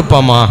ஒப்பு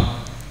கொடுப்போமா?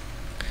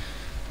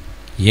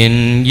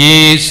 என்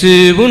இயேசு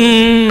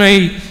உன்னை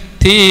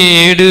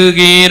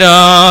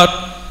தேடுகிறார்,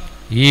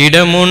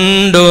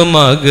 இடமுண்டோ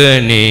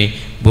மகனே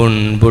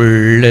உன்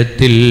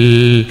உள்ளத்தில்.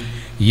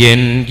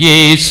 என்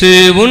இயேசு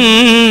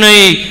உன்னை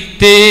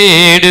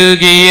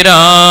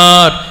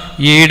தேடுகிறார்,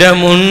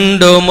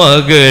 இடமுண்டோ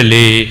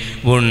மகளே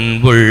உன்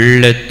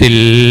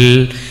உள்ளத்தில்.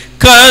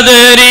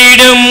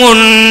 கதறிடும்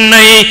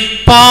உன்னை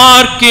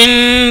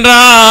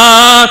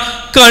பார்க்கின்றார்,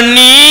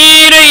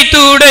 கண்ணீரை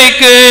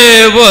துடைக்க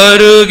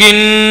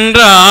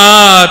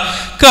வருகின்றார்.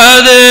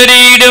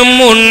 கதறிடும்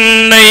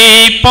உன்னை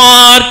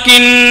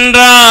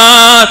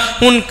பார்க்கின்றார்,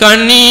 உன்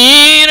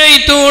கண்ணீரை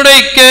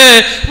துடைக்க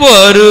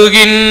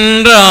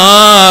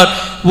வருகின்றார்.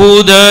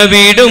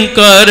 உதவிடும்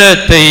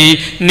கரத்தை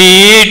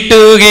நீட்டுகிறார்,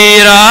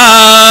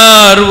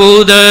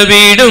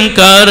 உதவிடும்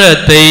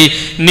கரத்தை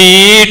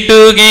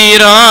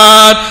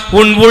நீட்டுகிறார்.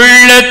 உன்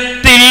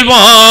உள்ளத்தில்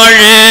வாழ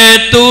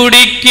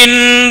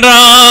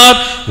துடிக்கின்றார்,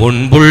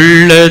 உன்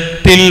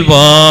உள்ளத்தில்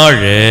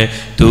வாழ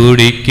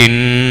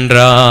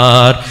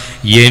துடிக்கின்றார்.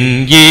 என்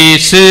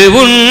இயேசு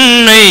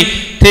உன்னை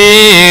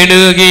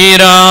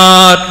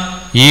தேடுகிறார்,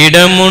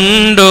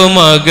 இடமுண்டோ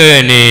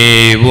மகனே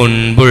உன்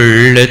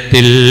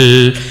உள்ளத்தில்.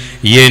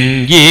 என்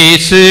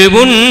இயேசு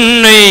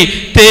உன்னை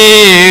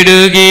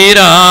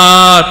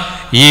தேடுகிறார்,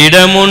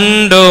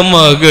 இடமுண்டோ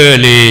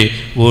மகளே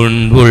உன்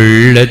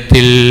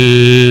உள்ளத்தில்.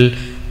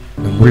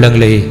 நம்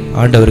உள்ளங்களை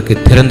ஆண்டவருக்கு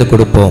திறந்து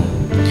கொடுப்போம்.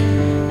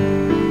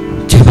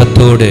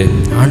 ஜெபத்தோடு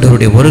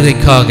ஆண்டவருடைய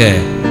வருகைக்காக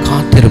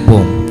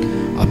காத்திருப்போம்.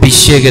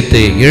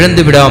 அபிஷேகத்தை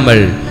இழந்து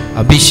விடாமல்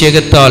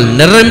அபிஷேகத்தால்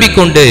நிரம்பிக்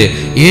கொண்டு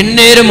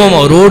எந்நேரமும்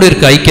அவரோடு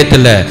இருக்க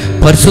ஐக்கியத்தில்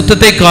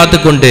பரிசுத்தத்தை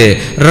காத்துக்கொண்டு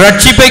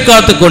ரட்சிப்பை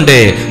காத்துக்கொண்டு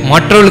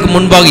மற்றவர்களுக்கு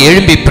முன்பாக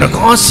எழும்பி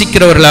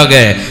பிரகாசிக்கிறவர்களாக,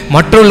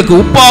 மற்றவர்களுக்கு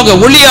உப்பாக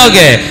ஒளியாக,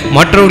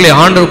 மற்றவர்களை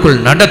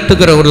ஆண்டவருக்குள்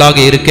நடத்துகிறவர்களாக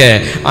இருக்க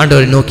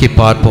ஆண்டவரை நோக்கி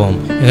பார்ப்போம்.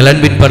 எங்கள்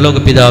அன்பின் பரலோக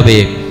பிதாவே,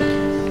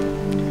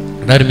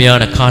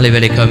 அருமையான காலை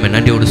வேலைக்காக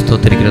நன்றியோடு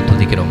ஸ்தோத்திரிக்கிறோம்,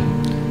 துதிக்கிறோம்.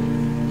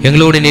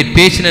 எங்களோடு நீர்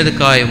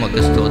பேசினதுக்காக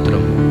உமக்கு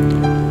ஸ்தோத்திரம்.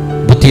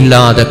 புத்தி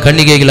இல்லாத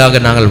கன்னிகைகளாக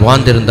நாங்கள்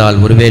வாழ்ந்திருந்தால்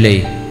ஒருவேளை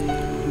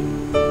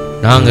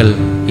நாங்கள்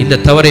இந்த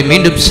தவறை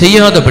மீண்டும்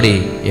செய்யாதபடி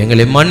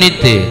எங்களை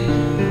மன்னித்து,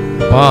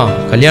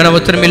 கல்யாண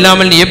வஸ்திரம்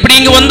இல்லாமல் நீ எப்படி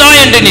இங்கு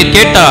வந்தாய் என்று நீர்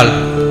கேட்டால்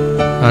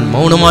நான்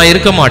மௌனமாக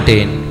இருக்க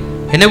மாட்டேன்.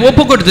 என்னை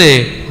ஒப்பு கொடுத்து,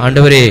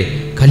 ஆண்டவரே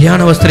கல்யாண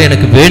வஸ்திரம்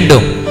எனக்கு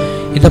வேண்டும்,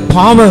 இந்த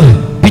பாவ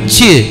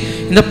பிச்சு,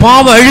 இந்த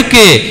பாவ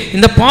அழுக்கு,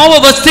 இந்த பாவ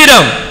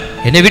வஸ்திரம்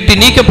என்னை விட்டு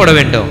நீக்கப்பட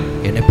வேண்டும்,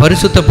 என்னை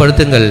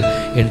பரிசுத்தப்படுத்துங்கள்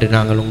என்று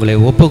நாங்கள் உங்களை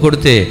ஒப்பு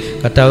கொடுத்து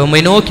கர்த்தாவே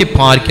உம்மை நோக்கி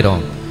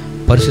பார்க்கிறோம்.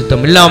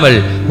 பரிசுத்தம் இல்லாமல்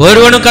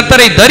ஒருவனும்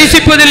கர்த்தரை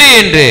தரிசிப்பதில்லை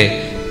என்று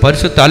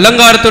பரிசுத்த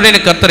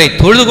அலங்காரத்துடன் கர்த்தரை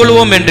தொழுது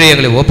கொள்வோம் என்று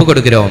எங்களை ஒப்பு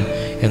கொடுக்கிறோம்.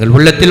 எங்கள்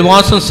உள்ளத்தில்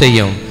வாசம்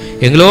செய்யும்,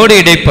 எங்களோடு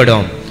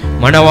இடைப்படும்.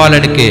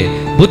 மணவாளனுக்கு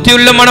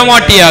புத்தியுள்ள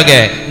மணவாட்டியாக,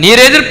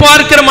 நீர்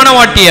எதிர்பார்க்கிற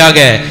மணவாட்டியாக,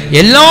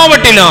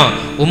 எல்லாவற்றிலும்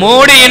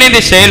உமோடு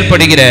இணைந்து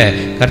செயல்படுகிற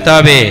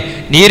கர்த்தாவே,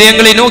 நீர்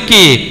எங்களை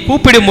நோக்கி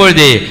கூப்பிடும்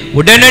பொழுது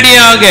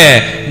உடனடியாக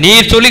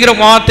நீர் சொல்லுகிற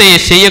வார்த்தையை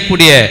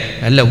செய்யக்கூடிய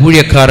நல்ல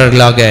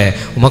ஊழியக்காரர்களாக,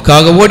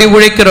 உமக்காக ஓடி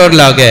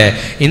உழைக்கிறவர்களாக,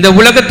 இந்த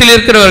உலகத்தில்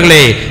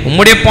இருக்கிறவர்களை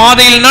உம்முடைய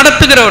பாதையில்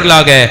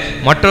நடத்துகிறவர்களாக,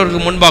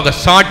 மற்றவர்களுக்கு முன்பாக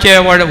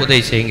சாட்சியாக வாழ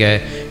உதவி செய்யுங்க.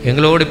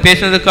 எங்களோடு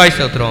பேசினதுக்காய்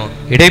ஸ்தோத்திரம்,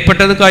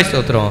 இடைப்பட்டதுக்காய்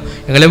ஸ்தோத்திரம்.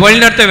 எங்களை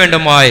வழிநடத்த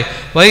வேண்டுமாய்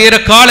வருகிற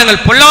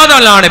காலங்கள்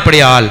பொல்லாதால்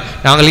ஆனபடியால்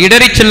நாங்கள்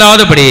இடறி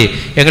செல்லாதபடி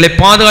எங்களை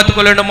பாதுகாத்துக்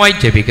கொள்ள வேண்டுமாய்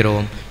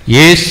ஜெபிக்கிறோம்.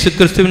 இயேசு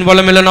கிறிஸ்துவின்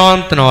வல்லமையுள்ள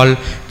நாமத்தினால்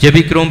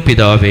ஜெபிக்கிறோம்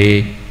பிதாவே,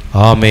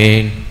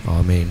 ஆமேன்,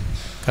 ஆமேன்.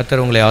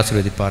 கர்த்தர் உங்களை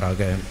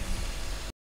ஆசீர்வதிப்பாராக.